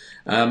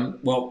that.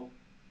 Well,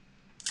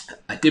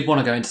 I did want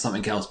to go into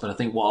something else, but I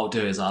think what I'll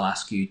do is I'll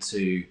ask you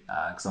to,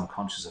 because I'm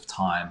conscious of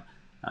time,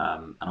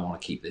 and I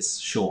want to keep this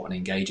short and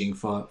engaging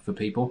for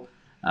people.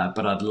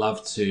 But I'd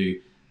love to,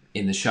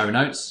 in the show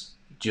notes,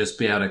 just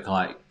be able to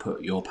like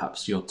put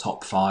perhaps your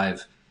top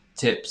 5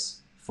 tips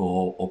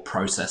or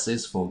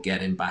processes for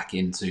getting back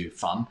into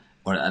fun,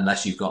 or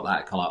unless you've got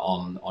that kind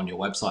of on your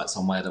website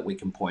somewhere that we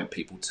can point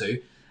people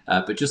to.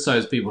 But just so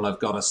as people have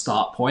got a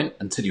start point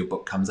until your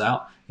book comes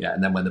out.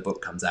 And then when the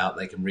book comes out,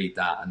 they can read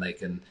that and they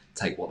can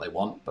take what they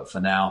want. But for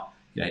now,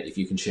 if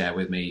you can share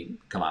with me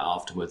come out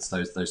afterwards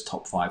those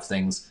top 5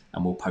 things,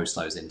 and we'll post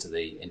those into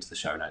the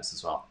show notes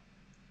as well.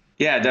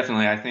 Yeah,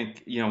 definitely. I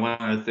think one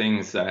of the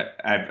things that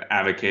I've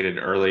advocated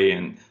early,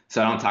 and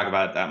so I don't talk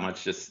about it that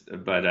much,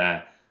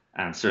 but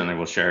certainly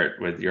we'll share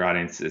it with your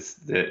audience, is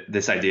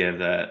this idea of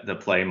the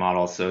play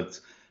model. So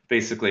it's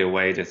basically a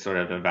way to sort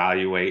of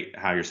evaluate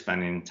how you're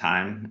spending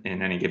time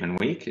in any given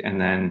week, and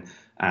then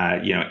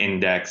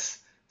index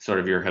sort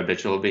of your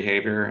habitual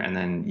behavior, and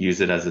then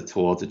use it as a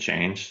tool to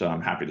change. So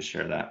I'm happy to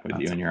share that with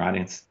you and your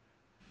audience.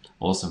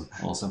 Awesome.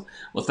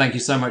 Well, thank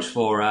you so much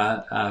for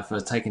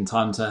taking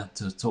time to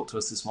talk to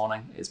us this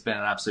morning. It's been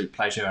an absolute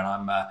pleasure,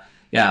 and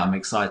I'm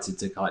excited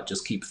to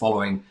just keep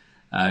following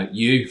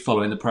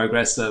the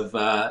progress of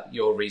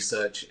your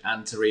research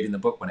and to reading the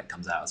book when it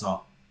comes out as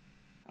well.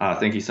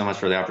 Thank you so much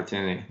for the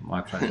opportunity.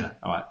 My pleasure.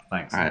 All right,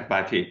 thanks. All right,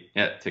 bye, Pete.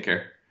 Yeah, take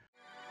care.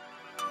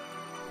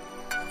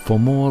 For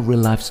more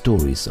real-life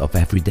stories of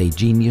everyday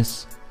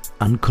genius,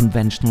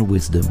 unconventional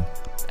wisdom,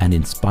 and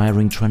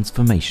inspiring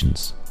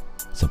transformations,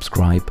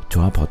 subscribe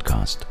to our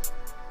podcast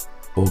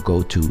or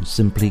go to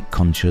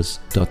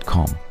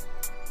simplyconscious.com.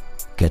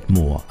 Get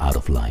more out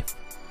of life.